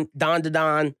 Ayashiman,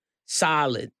 Dandadan,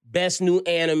 solid. Best new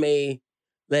anime.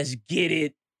 Let's get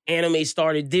it. Anime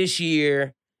started this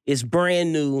year. It's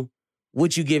brand new.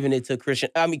 What you giving it to, Christian?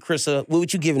 Krissa,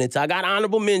 what you giving it to? I got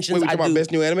honorable mentions. Wait, we talking about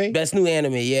best new anime? Best new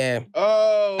anime, yeah.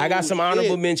 Oh, I got some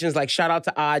honorable mentions, like shout out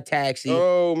to Odd Taxi.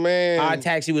 Oh, man. Odd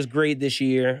Taxi was great this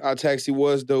year. Odd Taxi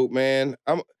was dope, man.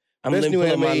 I'm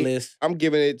pulling my list. I'm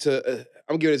giving it to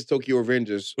Tokyo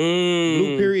Revengers.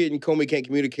 Blue Period and Komi Can't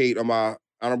Communicate are my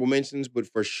honorable mentions, but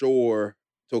for sure,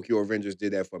 Tokyo Revengers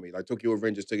did that for me. Like, Tokyo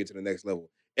Revengers took it to the next level.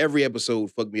 Every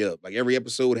episode fucked me up. Like, every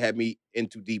episode had me in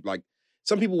too deep. Like,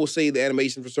 some people will say the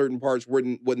animation for certain parts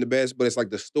wasn't the best, but it's like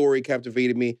the story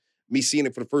captivated me. Me seeing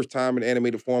it for the first time in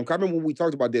animated form. I remember when we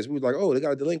talked about this, we was like, oh, they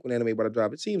got a delinquent anime by the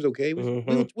drop. It seems okay.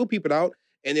 We'll peep it out.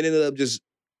 And it ended up just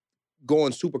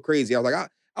going super crazy. I was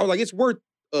like, it's worth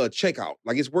checkout.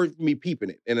 Like, it's worth me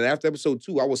peeping it. And then after episode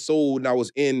 2, I was sold and I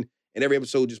was in, and every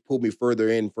episode just pulled me further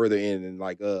in. And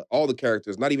like all the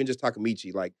characters, not even just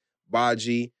Takamichi, like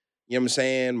Baji, you know what I'm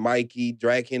saying? Mikey,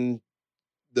 Draken,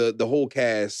 the whole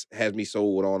cast has me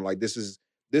sold on, like, this is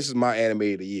my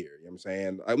anime of the year. You know what I'm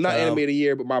saying? I'm not anime of the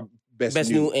year, but my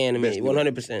best new anime,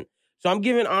 100%. So I'm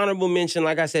giving honorable mention,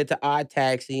 like I said, to Odd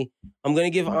Taxi. I'm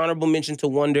going to give honorable mention to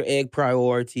Wonder Egg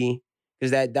Priority,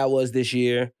 because that was this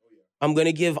year. I'm going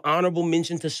to give honorable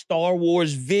mention to Star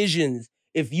Wars Visions.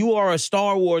 If you are a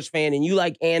Star Wars fan and you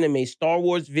like anime, Star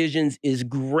Wars Visions is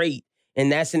great.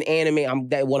 And that's an anime. I'm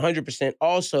that 100%.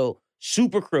 Also,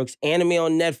 Super Crooks, anime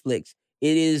on Netflix.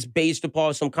 It is based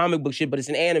upon some comic book shit, but it's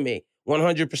an anime.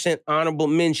 100% honorable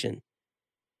mention.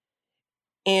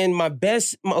 And my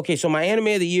anime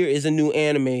of the year is a new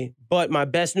anime, but my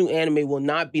best new anime will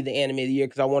not be the anime of the year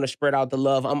because I want to spread out the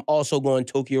love. I'm also going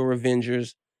Tokyo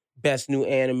Revengers, best new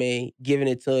anime, giving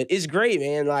it to it. It's great,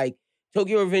 man. Like,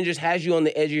 Tokyo Revengers has you on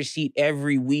the edge of your seat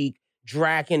every week.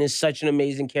 Draken is such an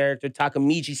amazing character.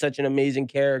 Takamichi's such an amazing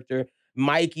character.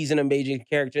 Mikey's an amazing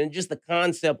character. And just the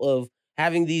concept of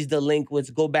having these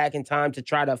delinquents go back in time to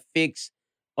try to fix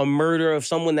a murder of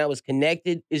someone that was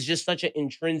connected is just such an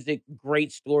intrinsic,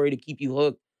 great story to keep you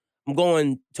hooked. I'm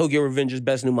going Tokyo Revengers,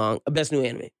 best new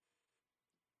anime.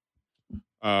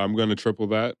 I'm going to triple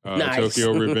that. Nice.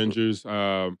 Tokyo Revengers.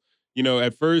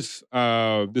 At first,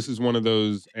 this is one of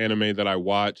those anime that I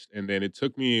watched, and then it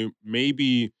took me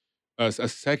maybe a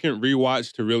second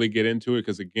rewatch to really get into it.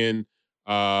 Because again,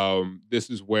 this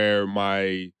is where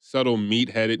my subtle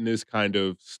meatheadedness kind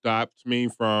of stopped me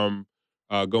from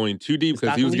going too deep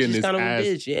because he was getting his ass.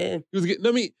 Bitch, yeah. He was getting.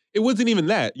 I mean, it wasn't even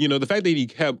that. The fact that he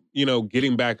kept,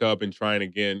 getting back up and trying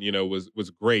again,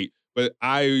 was great. But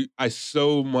I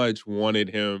so much wanted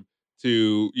him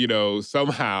to,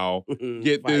 somehow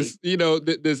get this,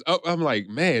 this up. I'm like,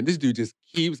 man, this dude just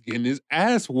keeps getting his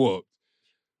ass whooped.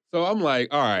 So I'm like,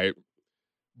 all right,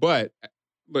 but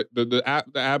the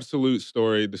absolute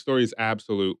story, the story is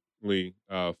absolutely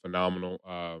phenomenal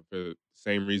for the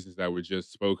same reasons that were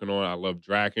just spoken on. I love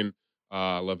Draken.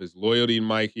 I love his loyalty to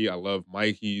Mikey. I love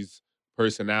Mikey's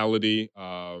personality,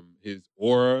 his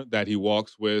aura that he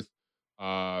walks with.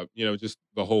 Just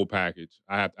the whole package.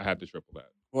 I have to triple that.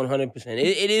 100%.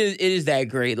 It is that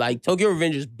great. Like, Tokyo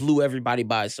Revengers blew everybody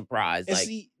by surprise. And like,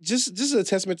 see, just a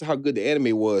testament to how good the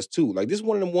anime was too. Like, this is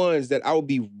one of them ones that I would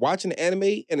be watching the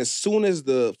anime, and as soon as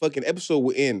the fucking episode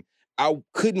would end, I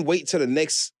couldn't wait till the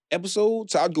next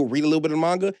episode. So I'd go read a little bit of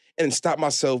manga and then stop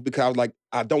myself because I was like,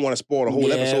 I don't want to spoil the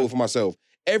whole episode for myself.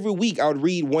 Every week I would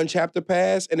read one chapter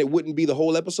pass, and it wouldn't be the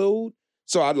whole episode.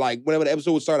 So I'd like, whenever the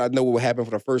episode would start, I'd know what would happen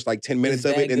for the first like 10 minutes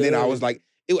of it, and then I was like,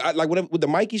 with the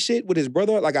Mikey shit with his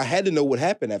brother, like I had to know what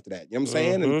happened after that. You know what I'm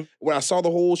saying? And when I saw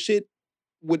the whole shit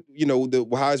with,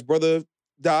 how his brother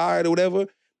died or whatever,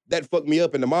 that fucked me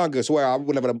up in the manga. So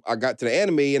whenever I got to the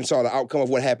anime and saw the outcome of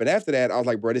what happened after that, I was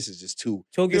like, bro, this is just too.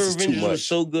 Tokyo Revengers was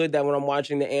so good that when I'm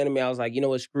watching the anime, I was like, you know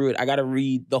what, screw it. I got to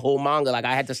read the whole manga. Like,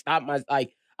 I had to stop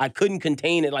I couldn't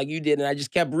contain it like you did, and I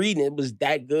just kept reading. It was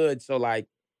that good. So like,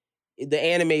 the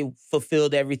anime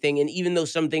fulfilled everything. And even though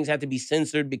some things had to be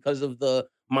censored because of the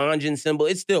Manjin symbol,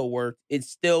 it still worked. It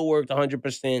still worked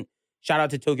 100%. Shout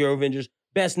out to Tokyo Revengers.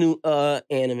 Best new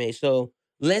anime. So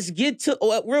let's get to,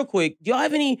 real quick, do y'all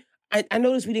have any, I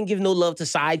noticed we didn't give no love to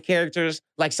side characters,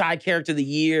 like side character of the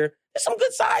year. There's some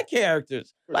good side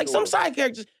characters. Some side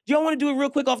characters. Do y'all want to do it real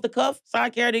quick off the cuff?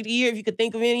 Side character of the year, if you could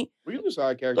think of any. We do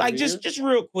side character of the year. Just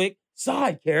real quick,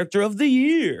 side character of the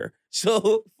year.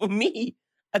 So for me,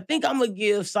 I think I'm going to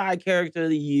give side character of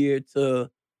the year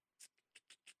to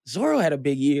Zoro. Had a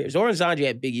big year. Zoro and Sanji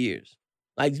had big years.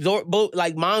 Like,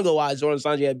 manga-wise, Zoro and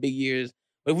Sanji had big years.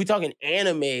 But if we're talking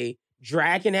anime,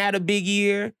 Draken had a big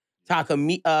year.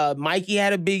 Mikey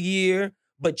had a big year.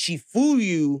 But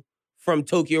Chifuyu from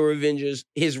Tokyo Revengers,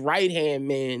 his right-hand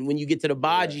man, when you get to the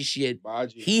Baji shit,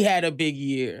 he had a big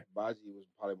year. Baji was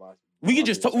probably my... We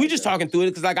just talking through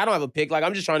it because, like, I don't have a pick. Like,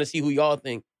 I'm just trying to see who y'all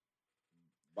think.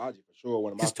 Baji for sure.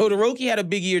 One of my. Because Todoroki had a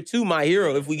big year too. My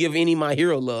Hero. If we give any My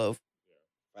Hero love.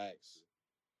 Yeah, facts.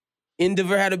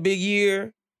 Endeavor had a big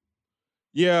year.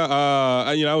 Yeah,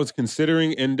 I was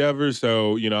considering Endeavor,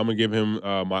 so I'm gonna give him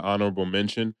my honorable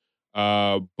mention.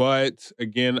 But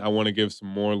again, I want to give some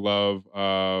more love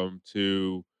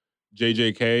to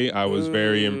JJK. I was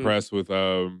very impressed with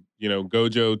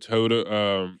Gojo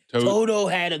Todo. Todo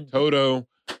had a Todo.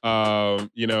 I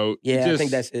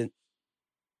think that's it.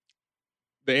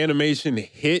 The animation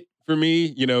hit for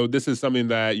me. This is something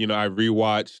that I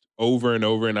rewatched over and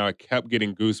over, and I kept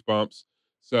getting goosebumps.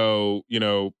 So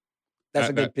that's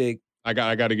a good pick. I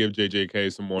got to give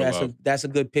JJK some more love. That's a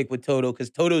good pick with Todo, because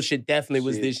Todo shit definitely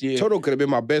was this year. Todo could have been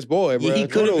my best boy, bro. He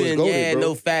could have been. Goated,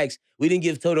 no facts. We didn't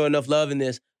give Todo enough love in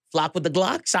this. Flock with the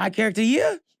Glock, side character,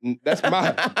 yeah. That's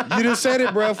you just said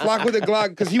it, bro. Flock with the Glock,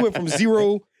 because he went from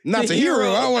zero. Not to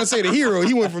hero. I don't want to say the hero.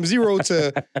 He went from 0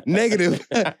 to negative,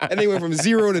 and they went from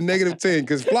 0 to -10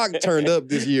 because Flock turned up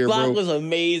this year, Flock bro. was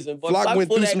amazing. But Flock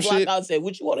went through some shit. I said,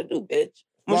 "What you want to do, bitch?"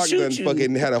 Flock done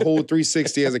fucking had a whole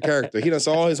 360 as a character. He done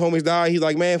saw all his homies die. He's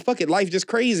like, man, fuck it, life just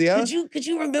crazy, huh? Could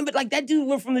you remember, like, that dude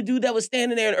went from the dude that was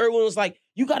standing there and Irwin was like,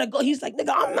 you gotta go. He's like,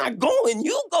 nigga, I'm not going.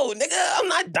 You go, nigga. I'm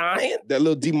not dying. That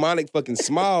little demonic fucking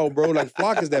smile, bro. Like,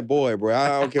 Flock is that boy, bro.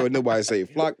 I don't care what nobody say.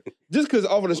 Flock, just because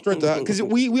off of the strength of, because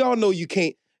we all know you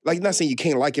can't, like, not saying you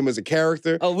can't like him as a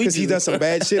character, because he does some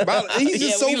bad shit, but he's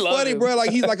just so funny, bro.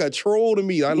 Like, he's like a troll to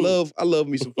me. I love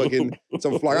me some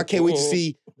Flock. I can't wait to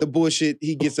see the bullshit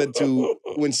he gets into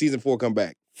when season 4 come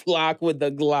back. Flock with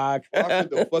the Glock. Flock with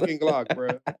the fucking Glock,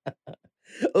 bro.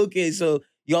 Okay, so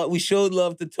y'all, we showed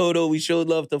love to Toto. We showed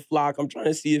love to Flock. I'm trying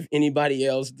to see if anybody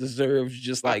else deserves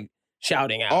just like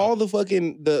shouting out. All the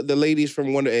fucking the ladies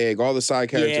from Wonder Egg, all the side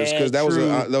characters, because that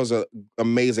was a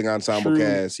amazing ensemble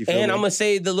cast. You feel me? I'm gonna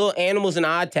say the little animals in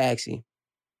Odd Taxi.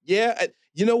 Yeah,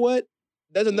 you know what?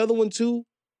 There's another one too.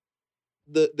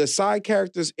 The side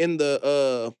characters in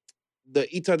the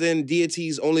Itaden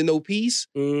deities only know peace.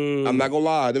 I'm not gonna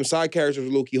lie, them side characters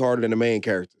were low key harder than the main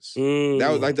characters. That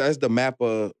was like that's the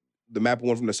Mappa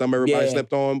one from the summer everybody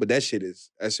slept on, but that shit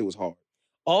was hard.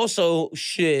 Also,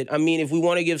 shit. I mean, if we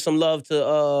want to give some love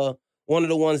to one of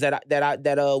the ones that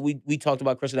we talked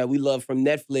about, Chris, that we love from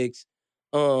Netflix.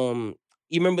 You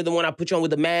remember the one I put you on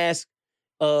with the mask?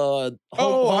 High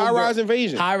Rise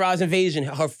Invasion. High Rise Invasion.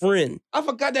 Her friend. I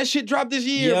forgot that shit dropped this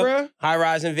year, bruh. High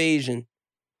Rise Invasion.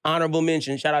 Honorable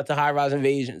mention. Shout out to High Rise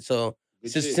Invasion. So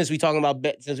since we talking about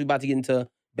since we about to get into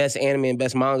best anime and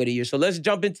best manga of the year, so let's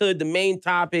jump into the main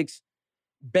topics.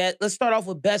 Let's start off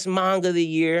with best manga of the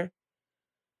year.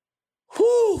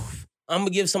 Whew. I'm gonna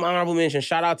give some honorable mention.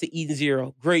 Shout out to Eden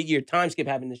Zero. Great year. Time skip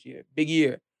happened this year. Big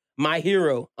year. My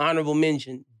Hero. Honorable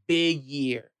mention. Big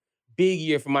year. Big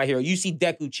year for My Hero. You see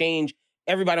Deku change.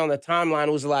 Everybody on the timeline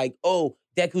was like, oh,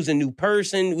 Deku's a new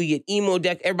person. We get emo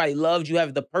Deku. Everybody loved you.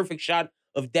 Have the perfect shot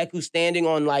of Deku standing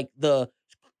on like the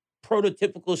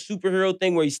prototypical superhero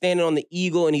thing where he's standing on the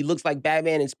eagle and he looks like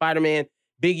Batman and Spider-Man.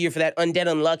 Big year for that. Undead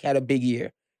Unluck had a big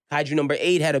year. Kaiju number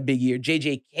 8 had a big year.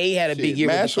 JJK had a big year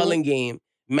with the Culling Game.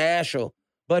 Mashal.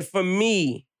 But for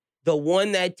me, the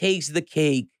one that takes the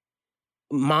cake,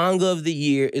 manga of the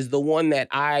year, is the one that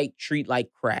I treat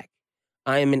like crack.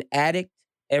 I am an addict.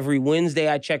 Every Wednesday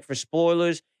I check for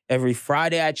spoilers. Every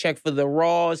Friday I check for the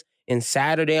raws. And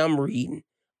Saturday I'm reading.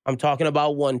 I'm talking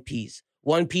about One Piece.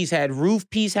 One Piece had Roof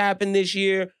Piece happen this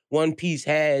year. One Piece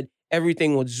had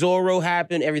everything with Zoro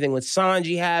happen. Everything with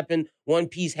Sanji happen. One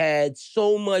Piece had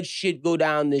so much shit go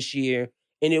down this year.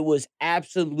 And it was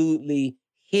absolutely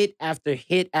hit after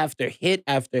hit after hit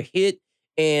after hit.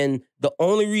 And the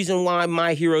only reason why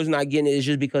My Hero's not getting it is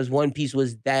just because One Piece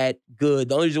was that good.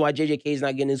 The only reason why JJK is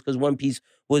not getting it is because One Piece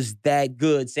was that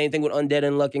good. Same thing with Undead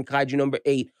Unluck and Kaiju number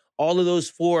 8. All of those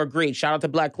 4 are great. Shout out to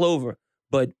Black Clover.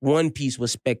 But One Piece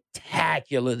was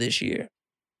spectacular this year.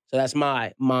 So that's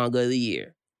my manga of the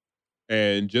year.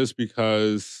 And just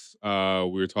because we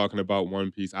were talking about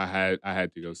One Piece, I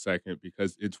had to go second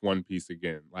because it's One Piece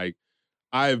again. Like,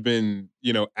 I've been,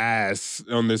 ass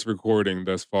on this recording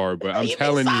thus far, but I'm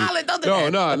telling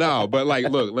you. No. But like,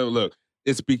 look.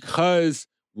 It's because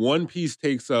One Piece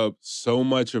takes up so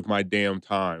much of my damn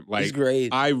time. Like, it's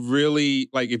great. I really,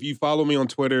 like, if you follow me on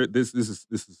Twitter, this is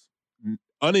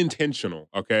unintentional,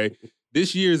 okay?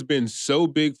 This year has been so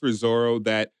big for Zoro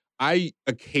that I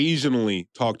occasionally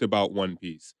talked about One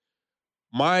Piece.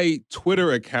 My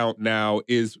Twitter account now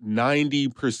is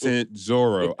 90%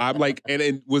 Zoro. I'm like, and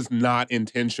it was not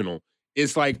intentional.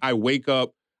 It's like I wake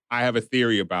up, I have a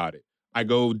theory about it. I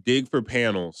go dig for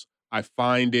panels. I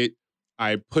find it.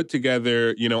 I put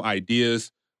together,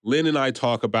 ideas. Lynn and I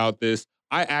talk about this.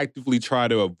 I actively try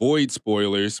to avoid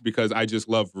spoilers because I just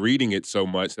love reading it so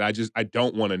much that I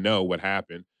don't want to know what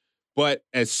happened. But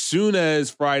as soon as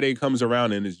Friday comes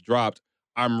around and it's dropped,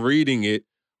 I'm reading it.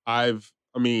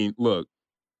 Look,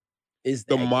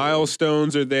 the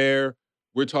milestones are there.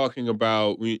 We're talking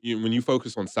about when you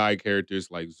focus on side characters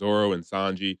like Zoro and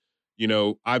Sanji,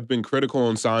 I've been critical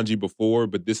on Sanji before,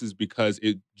 but this is because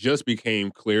it just became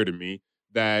clear to me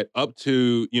that up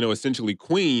to, essentially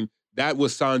Queen, that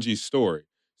was Sanji's story.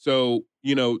 So,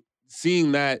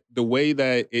 seeing that, the way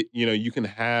that it, you can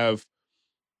have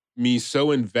me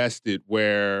so invested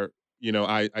where,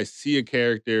 I see a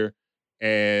character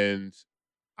and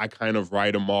I kind of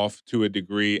write them off to a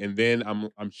degree, and then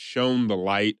I'm shown the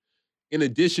light. In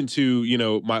addition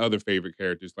to, my other favorite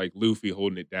characters like Luffy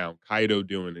holding it down, Kaido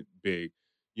doing it big,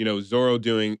 Zoro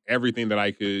doing everything that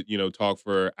I could, talk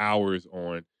for hours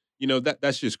on.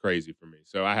 That's just crazy for me.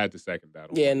 So I had to second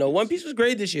that. One Piece was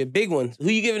great this year. Big one. Who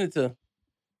you giving it to?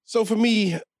 So for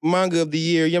me, manga of the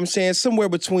year, you know what I'm saying? Somewhere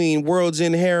between World's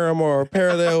End Harem or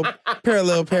Parallel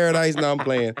Paradise. No, I'm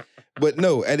playing. But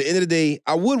no, at the end of the day,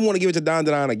 I would want to give it to Don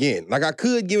Don again. Like I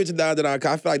could give it to Don Don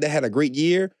because I feel like that had a great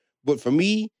year. But for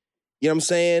me, you know what I'm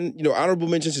saying? You know, honorable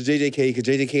mentions to JJK because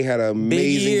JJK had an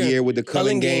amazing year with the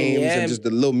Culling Games and just the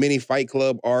little mini Fight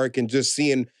Club arc and just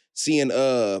seeing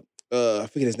I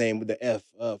forget his name with the F.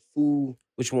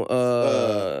 Which one?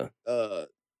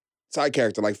 Side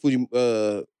character like Fuji.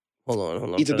 Hold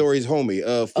on. Itadori's homie.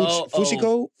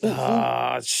 Fushiko?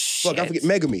 Shit. Fuck, I forget.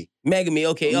 Megami,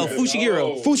 okay. Oh,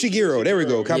 Fushiguro. Fushiguro, there we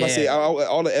go. Can I say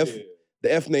all the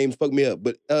F names fuck me up.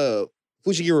 But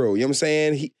Fushiguro, you know what I'm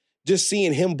saying? Just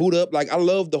seeing him boot up, like I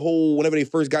love the whole, whenever they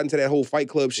first got into that whole Fight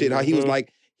Club shit, how he was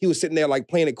like, he was sitting there like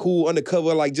playing it cool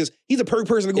undercover, like just, he's a perfect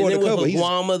person to go undercover. He's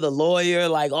Guama, the lawyer,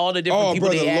 like all the different people.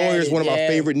 Oh, bro, the lawyer is one of my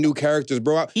favorite new characters,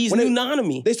 bro. He's new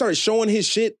Nanami. They started showing his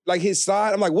shit, like his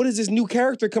side. I'm like, what is this new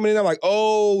character coming in? I'm like,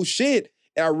 oh shit.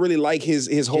 And I really like his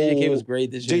whole. JJK was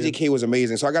great this year. JJK was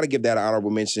amazing. So I got to give that an honorable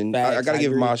mention. I got to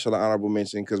give Marshall an honorable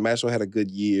mention because Marshall had a good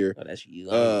year. Oh, that's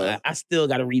you. I still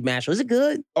got to read Marshall. Is it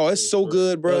good? Oh, it's so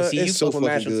good, bro. It's so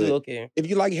fucking good. Too? Okay. If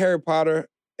you like Harry Potter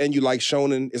and you like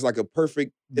shonen, it's like a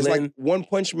perfect. It's like One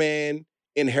Punch Man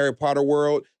in Harry Potter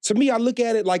world. To me, I look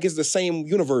at it like it's the same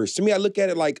universe. To me, I look at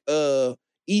it like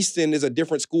Easton is a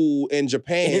different school in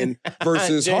Japan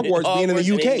versus Hogwarts being in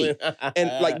the UK. And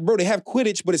like, bro, they have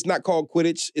Quidditch, but it's not called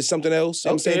Quidditch. It's something else.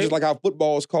 I'm saying just like how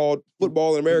football is called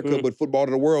football in America, but football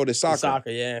to the world is soccer.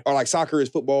 Soccer, yeah. Or like soccer is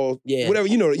football. Yeah. Whatever,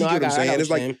 you get what I'm saying. It's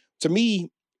like, to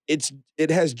me, it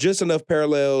has just enough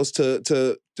parallels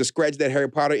to scratch that Harry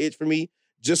Potter itch for me.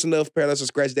 Just enough parallels to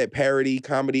scratch that parody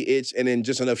comedy itch, and then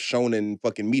just enough shonen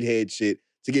fucking meathead shit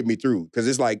to get me through. Because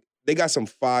it's like, they got some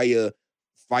fire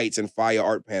fights and fire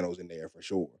art panels in there for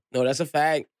sure. No, that's a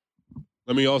fact.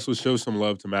 Let me also show some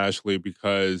love to Mashley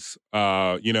because,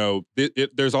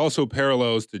 there's also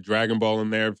parallels to Dragon Ball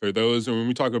in there. For those, and when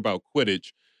we talk about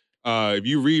Quidditch, if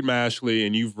you read Mashley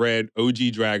and you've read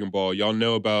OG Dragon Ball, y'all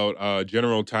know about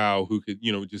General Tao who could,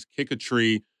 just kick a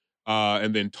tree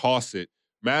and then toss it.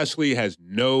 Mash has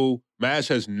no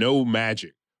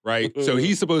magic, right? So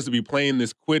he's supposed to be playing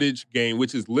this Quidditch game,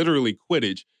 which is literally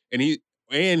Quidditch, and he's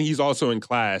also in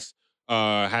class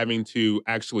having to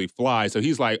actually fly. So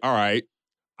he's like, all right,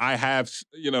 I have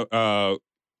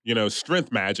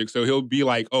strength magic. So he'll be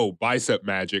like, oh, bicep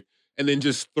magic, and then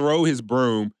just throw his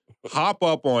broom, hop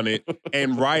up on it,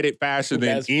 and ride it faster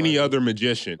than any other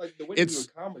magician. Like the way it's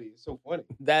comedy is so funny.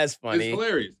 That's funny. It's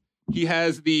hilarious. He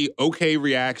has the okay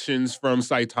reactions from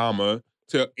Saitama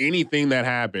to anything that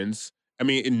happens. I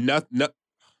mean,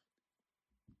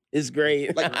 it's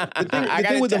great. Like the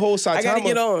thing with the whole Saitama, I gotta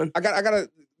get on. I gotta.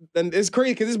 And it's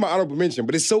crazy because this is my honorable mention,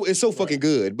 but it's so fucking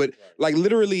good. But like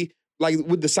literally, like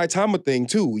with the Saitama thing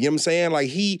too. You know what I'm saying? Like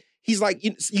he's like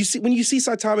you see when you see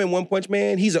Saitama in One Punch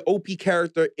Man, he's an OP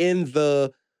character in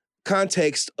the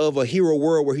context of a hero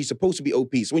world where he's supposed to be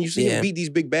OP. So when you see him beat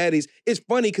these big baddies, it's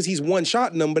funny because he's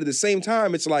one-shotting them, but at the same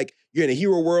time, it's like you're in a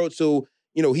hero world, so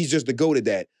he's just the goat at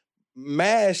that.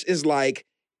 Mash is like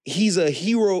he's a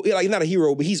hero, like not a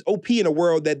hero, but he's OP in a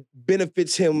world that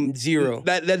benefits him zero.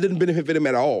 That didn't benefit him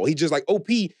at all. He's just like OP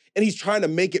and he's trying to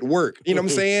make it work. You know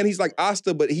what I'm saying? He's like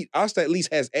Asta, but Asta at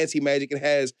least has anti-magic and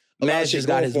has Mash just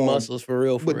got his muscles for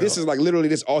real. But this is like literally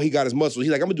this all he got is muscles.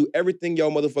 He's like, I'm gonna do everything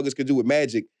y'all motherfuckers could do with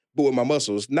magic, but with my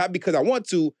muscles. Not because I want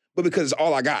to, but because it's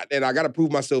all I got. And I gotta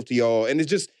prove myself to y'all. And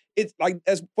it's like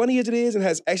as funny as it is and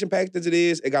as action-packed as it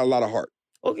is, it got a lot of heart.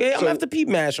 Okay, I'm gonna have to peep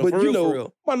Marshall. But for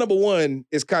real. My number one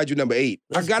is Kaiju number 8.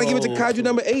 I gotta give it to Kaiju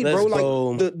number 8, bro.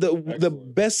 Like the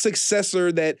best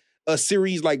successor that a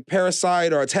series like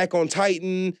Parasite or Attack on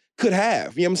Titan could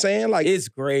have. You know what I'm saying? Like it's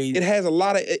great. It has a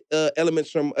lot of elements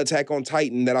from Attack on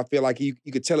Titan that I feel like you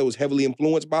could tell it was heavily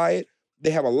influenced by it. They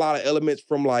have a lot of elements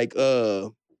from like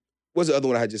what's the other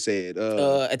one I just said?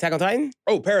 Attack on Titan?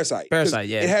 Oh, Parasite. Parasite,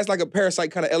 yeah. It has like a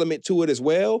Parasite kind of element to it as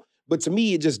well. But to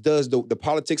me, it just does the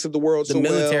politics of the world so well. The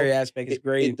military aspect is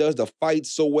great. It does the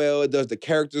fights so well. It does the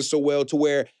characters so well to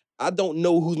where I don't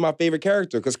know who's my favorite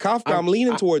character because Kafka, I'm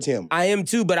leaning towards him. I am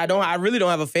too, but I really don't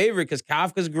have a favorite because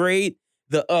Kafka's great.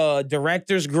 The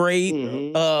director's great.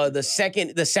 Mm-hmm.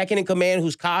 The second in command,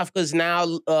 who's Kafka's now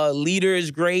leader,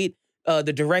 is great. The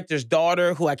director's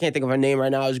daughter, who I can't think of her name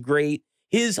right now, is great.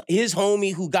 His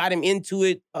homie who got him into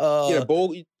it. No, you're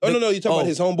talking about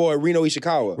his homeboy Reno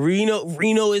Ishikawa.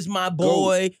 Reno is my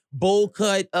boy. Bowl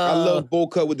Cut. I love Bowl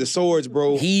Cut with the swords,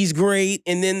 bro. He's great,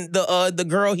 and then the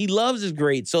girl he loves is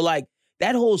great. So like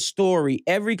that whole story,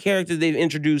 every character they've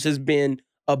introduced has been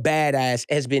a badass,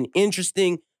 has been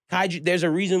interesting. Kaiju, there's a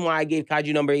reason why I gave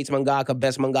Kaiju number 8's mangaka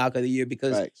best mangaka of the year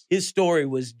because his story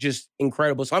was just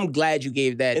incredible. So I'm glad you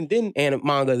gave that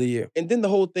manga of the year. And then the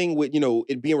whole thing with,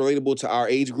 it being relatable to our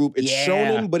age group, it's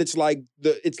shonen, but it's like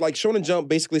Shonen Jump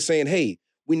basically saying, hey,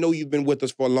 we know you've been with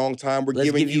us for a long time. We're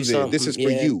giving you this. This is for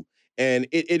you. And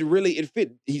it really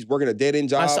fit. He's working a dead-end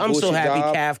job. I'm so happy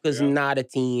Kafka's not a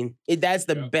teen. That's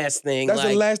the best thing. That's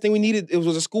the last thing we needed. It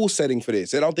was a school setting for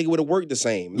this. I don't think it would have worked the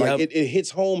same. Like it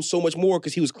hits home so much more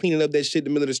because he was cleaning up that shit in the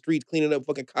middle of the streets, cleaning up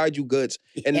fucking kaiju guts.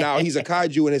 And now he's a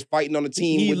kaiju and is fighting on the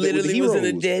team he with literally the heroes. was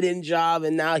in a dead-end job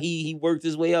and now he worked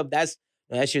his way up. That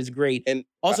shit's great. And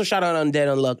also shout out Undead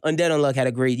Unluck. Undead Unluck had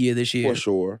a great year this year. For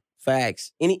sure.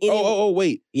 Facts.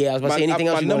 Wait. Yeah, I was about to say anything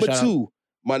else you want to shout out?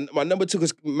 My number 2,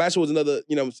 because Mashle was another,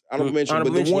 honorable mention.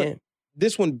 But the one,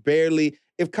 this one barely.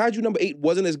 If Kaiju number 8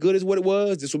 wasn't as good as what it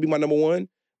was, this would be my number 1.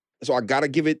 So I gotta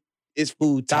give it. It's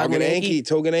Togenanki.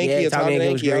 Togenanki. I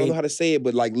don't know how to say it,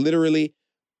 but like literally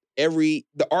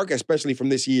the arc, especially from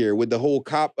this year, with the whole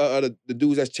cop, the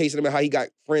dudes that's chasing him, and how he got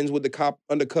friends with the cop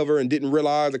undercover and didn't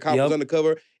realize the cop was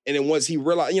undercover. And then once he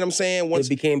realized, you know what I'm saying? Once it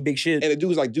became big shit. And the dude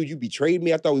was like, dude, you betrayed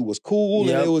me. I thought we was cool.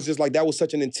 And it was just like, that was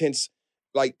such an intense,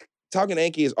 like,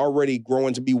 Togenanki is already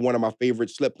growing to be one of my favorite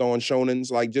slept-on shonens.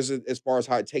 Like, just as far as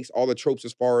how it takes all the tropes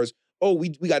as far as, we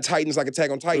got Titans like Attack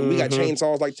on Titan. We got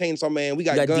chainsaws like Chainsaw Man. We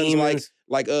got guns demons.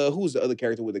 like who's the other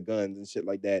character with the guns and shit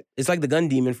like that? It's like the gun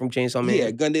demon from Chainsaw Man.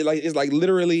 Yeah, gun demon. Like, it's like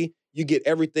literally you get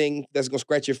everything that's gonna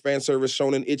scratch your fan service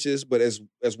shonen itches, but as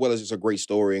well as it's a great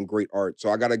story and great art. So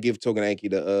I gotta give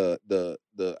Togenanki the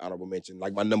honorable mention,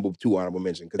 like my number 2 honorable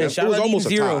mention, because it was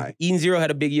almost a tie. Eden Zero had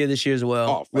a big year this year as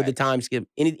well with the time skip.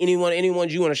 Anyone you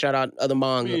want to shout out other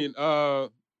manga? I mean,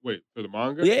 wait, for the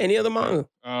manga? Yeah, any other manga?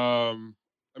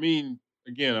 I mean,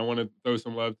 again, I want to throw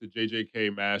some love to JJK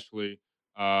Mashley.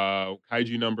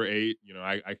 Kaiju number 8,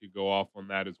 I could go off on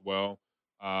that as well.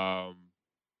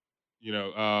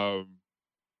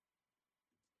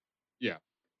 Yeah.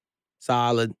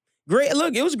 Solid. Great.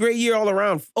 Look, it was a great year all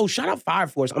around. Oh, shout out Fire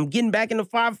Force. I'm getting back into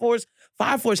Fire Force.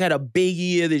 Fire Force had a big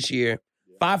year this year.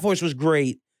 Fire Force was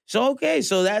great. So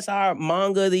that's our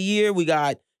manga of the year. We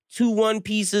got 2 One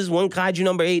Pieces, 1 Kaiju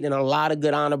number 8, and a lot of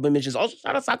good honorable mentions. Also,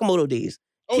 shout out Sakamoto Days.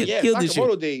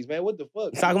 Sakamoto Days, man. What the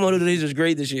fuck? Sakamoto Days was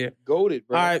great this year. Goated,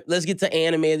 bro. All right, let's get to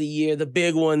anime of the year. The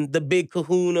big one, the big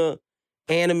kahuna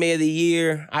anime of the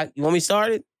year. You want me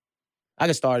started? I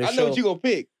can start it. I know what you gonna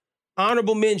pick.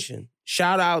 Honorable mention.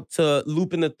 Shout out to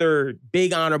Lupin the Third.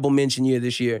 Big honorable mention year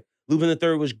this year. Lupin the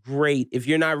Third was great. If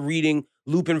you're not reading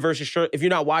if you're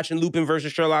not watching Lupin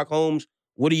versus Sherlock Holmes,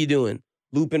 what are you doing?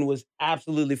 Lupin was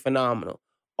absolutely phenomenal.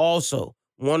 Also,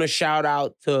 want to shout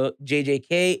out to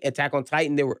JJK, Attack on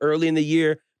Titan. They were early in the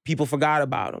year. People forgot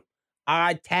about them.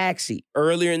 Odd Taxi,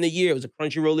 earlier in the year. It was a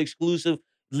Crunchyroll exclusive.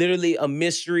 Literally a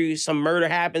mystery. Some murder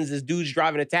happens. This dude's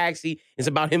driving a taxi. It's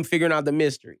about him figuring out the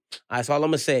mystery. That's all I'm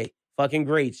going to say. Fucking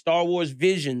great. Star Wars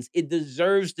Visions. It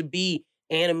deserves to be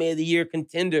anime of the year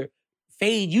contender.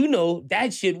 Fade,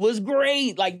 that shit was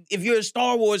great. Like, if you're a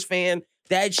Star Wars fan,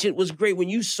 that shit was great. When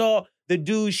you saw the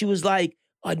dude, she was like,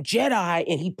 a Jedi,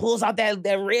 and he pulls out that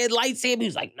red lightsaber.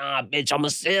 He's like, nah, bitch, I'm a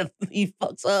Sith. He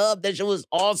fucks her up. That shit was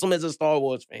awesome as a Star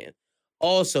Wars fan.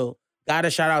 Also, gotta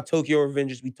shout out Tokyo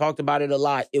Revengers. We talked about it a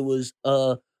lot. It was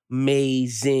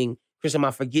amazing. Chris, am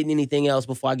I forgetting anything else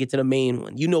before I get to the main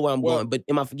one? You know where I'm going, but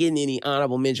am I forgetting any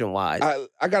honorable mention-wise?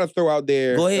 I gotta throw out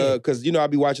there, go ahead, because I'll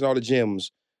be watching all the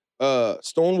gems.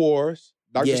 Stone Wars.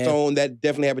 Dr. Stone, that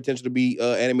definitely had potential to be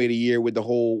anime of the year with the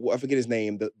whole, I forget his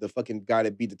name, the fucking guy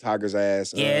that beat the Tiger's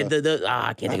ass. Yeah,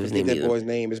 I can't think of his name either. That boy's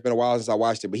name. It's been a while since I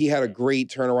watched it, but he had a great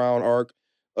turnaround arc.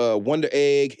 Wonder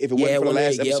Egg, if it wasn't for the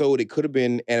last episode, it could have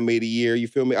been anime of the year. You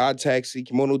feel me? Odd Taxi,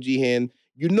 Kimono Jihen.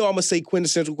 I'm going to say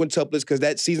quintessential quintuplets because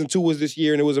that season 2 was this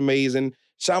year and it was amazing.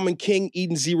 Shaman King,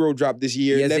 Eden Zero dropped this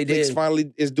year. Yes, Netflix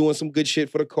finally is doing some good shit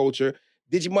for the culture.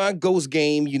 Digimon Ghost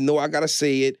Game, I got to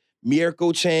say it.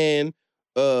 Miyako-chan.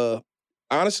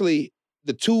 Honestly,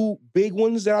 the 2 big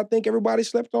ones that I think everybody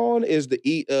slept on is the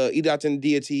Idaten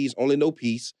Deities Only No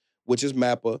Peace, which is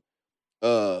Mappa.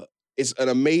 It's an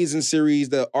amazing series.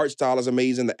 The art style is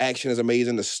amazing. The action is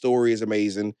amazing. The story is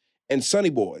amazing. And Sonny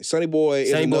Boy. Sonny Boy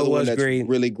is another one that's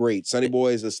really great. Sonny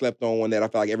Boy is a slept on one that I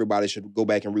feel like everybody should go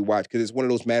back and rewatch because it's one of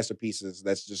those masterpieces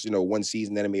that's just, 1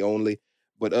 season anime only.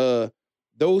 But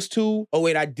those 2. Oh,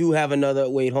 wait, I do have another.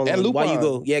 Wait, hold on. And Lupin. Why you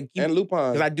go? Yeah, and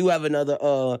Lupin. Because I do have another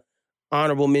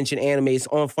honorable mention anime. It's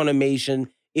on Funimation.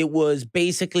 It was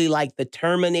basically like the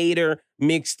Terminator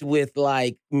mixed with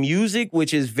like music,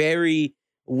 which is very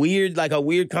weird, like a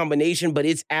weird combination, but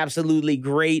it's absolutely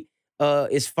great.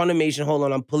 It's Funimation. Hold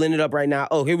on, I'm pulling it up right now.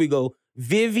 Oh, here we go.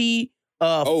 Vivi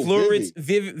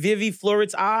Vivi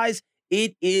Floret's Eyes.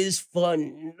 It is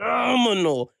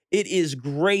phenomenal. It is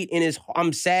great, and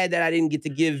I'm sad that I didn't get to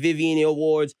give Vivi any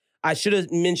awards. I should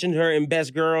have mentioned her in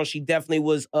Best Girl. She definitely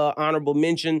was honorable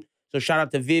mention. So shout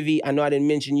out to Vivi. I know I didn't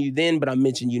mention you then, but I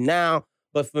mentioned you now.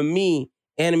 But for me,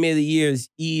 Anime of the Year is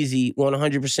easy,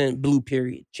 100% Blue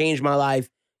Period. Changed my life.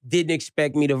 Didn't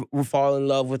expect me to fall in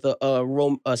love with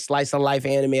a slice of life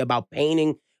anime about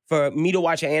painting. For me to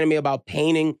watch an anime about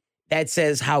painting, that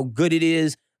says how good it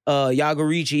is.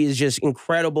 Yagorichi is just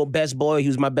incredible. Best boy. He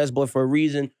was my best boy for a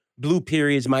reason. Blue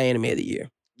Period is my Anime of the Year.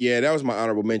 Yeah, that was my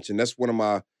honorable mention. That's one of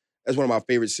my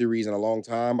favorite series in a long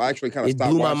time. I actually kind of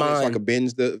stopped watching it so I could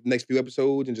binge the next few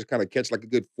episodes and just kind of catch like a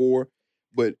good 4.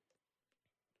 But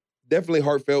definitely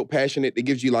heartfelt, passionate. It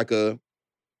gives you like a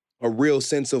real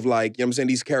sense of like, you know what I'm saying?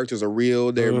 These characters are real.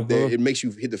 It makes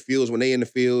you hit the feels when they in the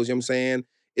fields, you know what I'm saying?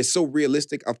 It's so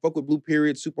realistic. I fuck with Blue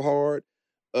Period super hard.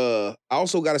 I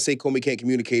also got to say Komi Can't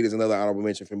Communicate is another honorable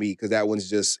mention for me because that one's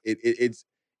just, it's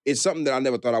something that I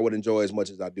never thought I would enjoy as much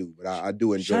as I do, but I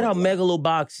do enjoy it. Shout out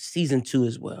Megalobox Season 2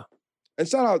 as well. And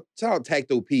shout out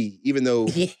Tacto P, even though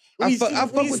I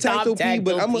fuck with Tacto P,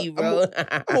 but I'm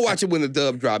gonna watch it when the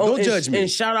dub drop. Don't judge me.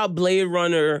 And shout out Blade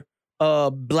Runner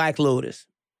Black Lotus,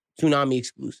 Toonami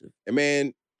exclusive. And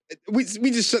man, we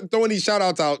just throwing these shout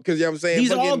outs out because you know what I'm saying?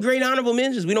 These are all great honorable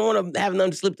mentions. We don't want to have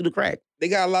none slip through the crack. They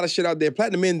got a lot of shit out there.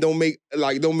 Platinum Men don't make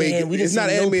it's not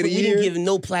Anime of the Year. We didn't give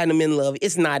no Platinum Men love.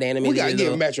 It's not Anime of the Year. We gotta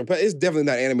give Metro. It's definitely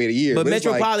not Anime of the Year. But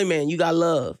Metro Polyman, you got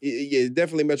love. Yeah,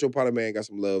 definitely Metro Polyman got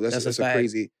some love. That's a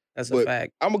crazy. That's a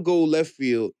fact. I'm gonna go left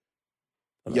field.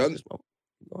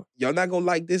 Y'all not gonna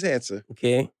like this answer.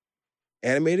 Okay.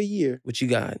 Anime of the Year. What you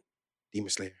got? Demon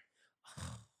Slayer.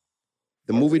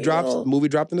 The movie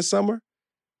dropped in the summer.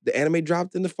 The anime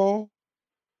dropped in the fall.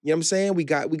 You know what I'm saying? We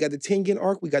got the Tengen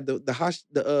arc. We got the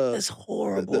That's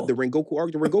horrible. The Rengoku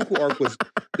arc. The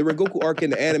Rengoku arc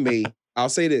in the anime. I'll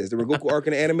say this: the Rengoku arc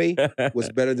in the anime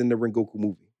was better than the Rengoku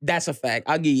movie. That's a fact.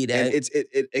 I'll give you that. And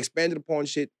it expanded upon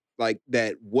shit like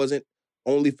that wasn't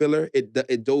only filler.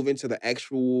 It dove into the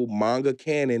actual manga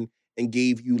canon and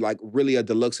gave you like really a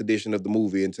deluxe edition of the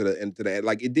movie into the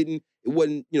like it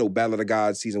wasn't Battle of the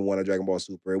Gods season 1 of Dragon Ball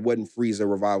Super. It wasn't Frieza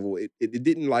revival. It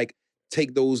didn't like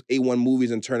take those A1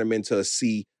 movies and turn them into a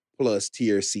C+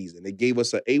 tier season. It gave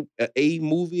us a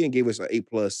movie and gave us an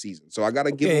A+ season. So I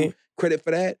gotta give them credit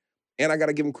for that. And I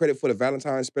gotta give them credit for the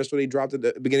Valentine's special they dropped at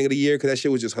the beginning of the year because that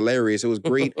shit was just hilarious. It was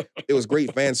great. It was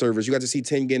great fan service. You got to see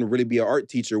Tengen really be an art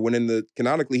teacher when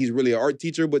canonically he's really an art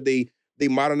teacher, but they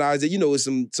modernized it.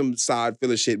 It's some side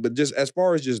filler shit. But just as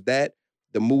far as just that,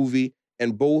 the movie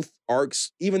and both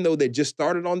arcs, even though they just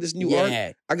started on this new arc,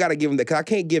 I gotta give them that because I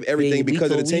can't give everything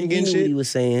because of the Tengen shit. He was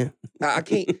saying I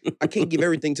can't give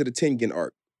everything to the Tengen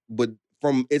arc, but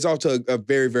it's off to a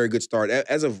very, very good start.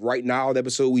 As of right now, the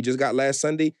episode we just got last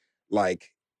Sunday,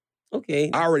 like, okay,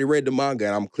 I already read the manga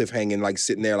and I'm cliffhanging, like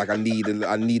sitting there, like I need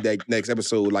that next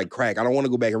episode, like crack. I don't want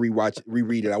to go back and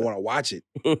reread it. I want to watch it.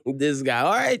 This guy,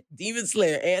 all right, Demon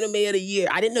Slayer, Anime of the Year.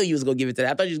 I didn't know you was gonna give it to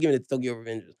that. I thought you was giving it to Tokyo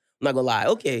Revengers. I'm not gonna lie.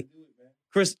 Okay,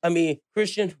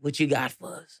 Christian, what you got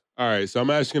for us? All right, so I'm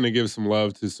actually gonna give some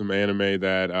love to some anime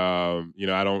that I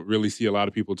don't really see a lot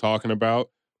of people talking about.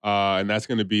 And that's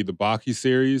going to be the Baki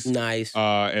series. Nice.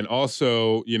 And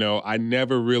also, I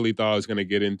never really thought I was going to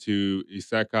get into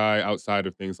isekai outside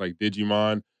of things like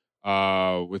Digimon.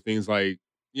 With things like,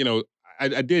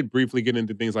 I did briefly get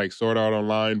into things like Sword Art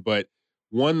Online, but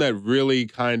one that really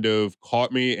kind of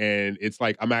caught me, and it's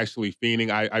like I'm actually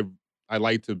fiending. I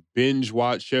like to binge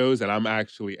watch shows, and I'm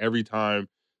actually, every time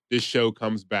this show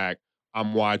comes back,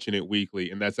 I'm watching it weekly.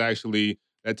 And that's actually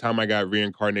that time I got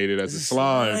reincarnated as a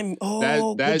slime.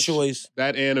 Oh, good choice.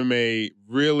 That anime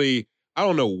really, I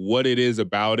don't know what it is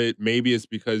about it. Maybe it's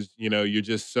because, you're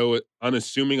just so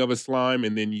unassuming of a slime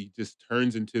and then he just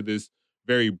turns into this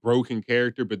very broken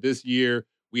character. But this year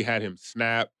we had him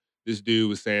snap. This dude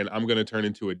was saying, I'm going to turn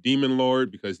into a demon lord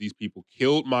because these people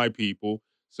killed my people.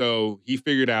 So he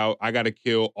figured out I got to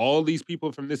kill all these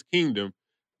people from this kingdom.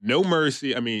 No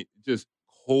mercy. I mean, just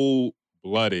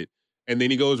cold-blooded. And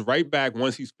then he goes right back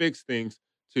once he's fixed things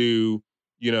to,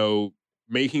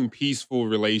 making peaceful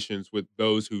relations with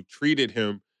those who treated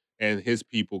him and his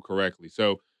people correctly.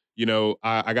 So,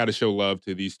 I got to show love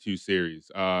to these two series.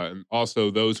 And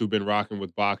also those who've been rocking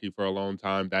with Baki for a long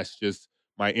time. That's just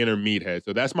my inner meathead.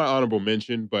 So that's my honorable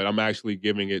mention, but I'm actually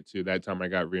giving it to that time I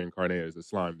got reincarnated as a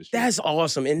slime this year. That's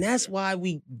awesome. And that's why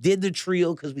we did the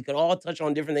trio, because we could all touch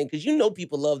on different things. Because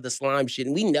people love the slime shit,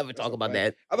 and we never talk about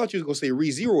that. I thought you was going to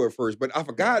say ReZero at first, but I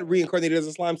forgot Reincarnated as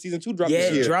a Slime season 2 dropped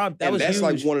this year. Yeah, dropped. That's huge.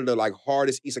 like one of the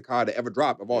hardest isekai to ever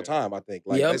drop of all time, I think.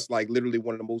 That's like literally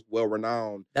one of the most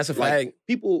well-renowned. That's a fact.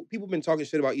 People been talking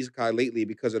shit about isekai lately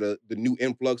because of the new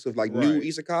influx of new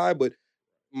isekai, but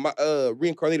my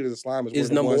Reincarnated as a Slime is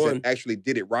one of the ones that actually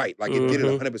did it right. Like it did it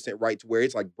 100% right to where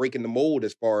it's like breaking the mold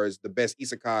as far as the best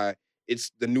isekai.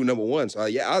 It's the new number one. So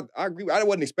I agree. I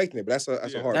wasn't expecting it, but that's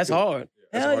a hard. That's hard.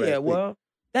 Hell yeah. Well,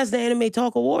 that's the Anime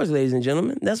Talk Awards, ladies and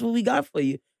gentlemen. That's what we got for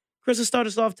you. Chris, will start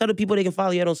us off. Tell the people they can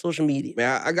follow you on social media.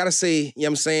 Man, I gotta say, you know what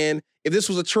I'm saying? If this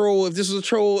was a troll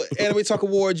Anime Talk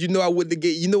Awards, I wouldn't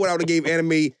have what I would have gave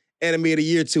Anime of the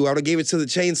Year to. I would have gave it to the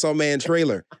Chainsaw Man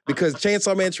trailer, because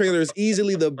Chainsaw Man trailer is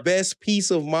easily the best piece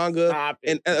of manga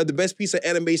and the best piece of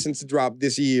animation to drop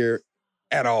this year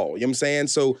at all. You know what I'm saying?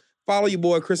 So follow your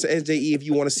boy Chris SJE if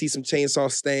you want to see some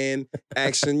Chainsaw Stand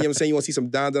action. You know what I'm saying? You want to see some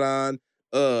Dandadan,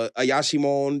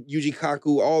 Ayashimon, Yuji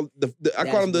Kaku, all I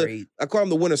call them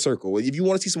the Winter Circle. If you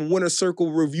want to see some Winter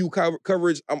Circle review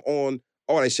coverage, I'm on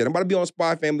all that shit. I'm about to be on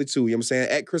Spy Family too. You know what I'm saying?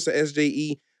 At Chris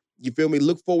SJE. You feel me?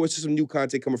 Look forward to some new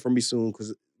content coming from me soon,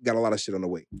 because got a lot of shit on the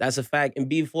way. That's a fact. And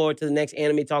be forward to the next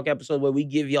Anime Talk episode where we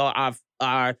give y'all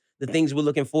the things we're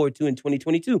looking forward to in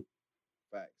 2022.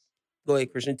 Facts. Go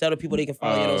ahead, Christian. Tell the people they can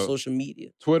follow you on social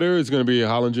media. Twitter is going to be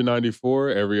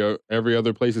Hollinger94. Every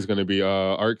other place is going to be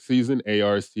Arc Season,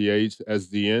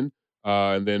 ARCHSDN.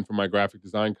 And then for my graphic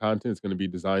design content, it's going to be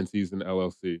Design Season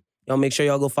LLC. Y'all make sure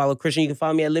y'all go follow Christian. You can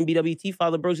follow me at LinBWT.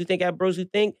 Follow the Bros Who Think at Bros Who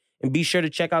Think. And be sure to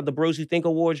check out the Bros Who Think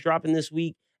Awards dropping this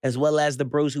week, as well as the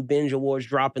Bros Who Binge Awards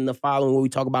dropping the following, where we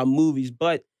talk about movies.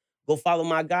 But go follow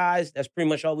my guys. That's pretty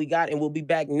much all we got. And we'll be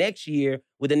back next year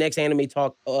with the next Anime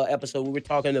Talk episode, where we're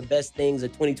talking the best things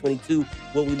of 2022,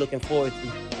 what we're looking forward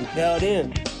to. Until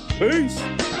then, peace.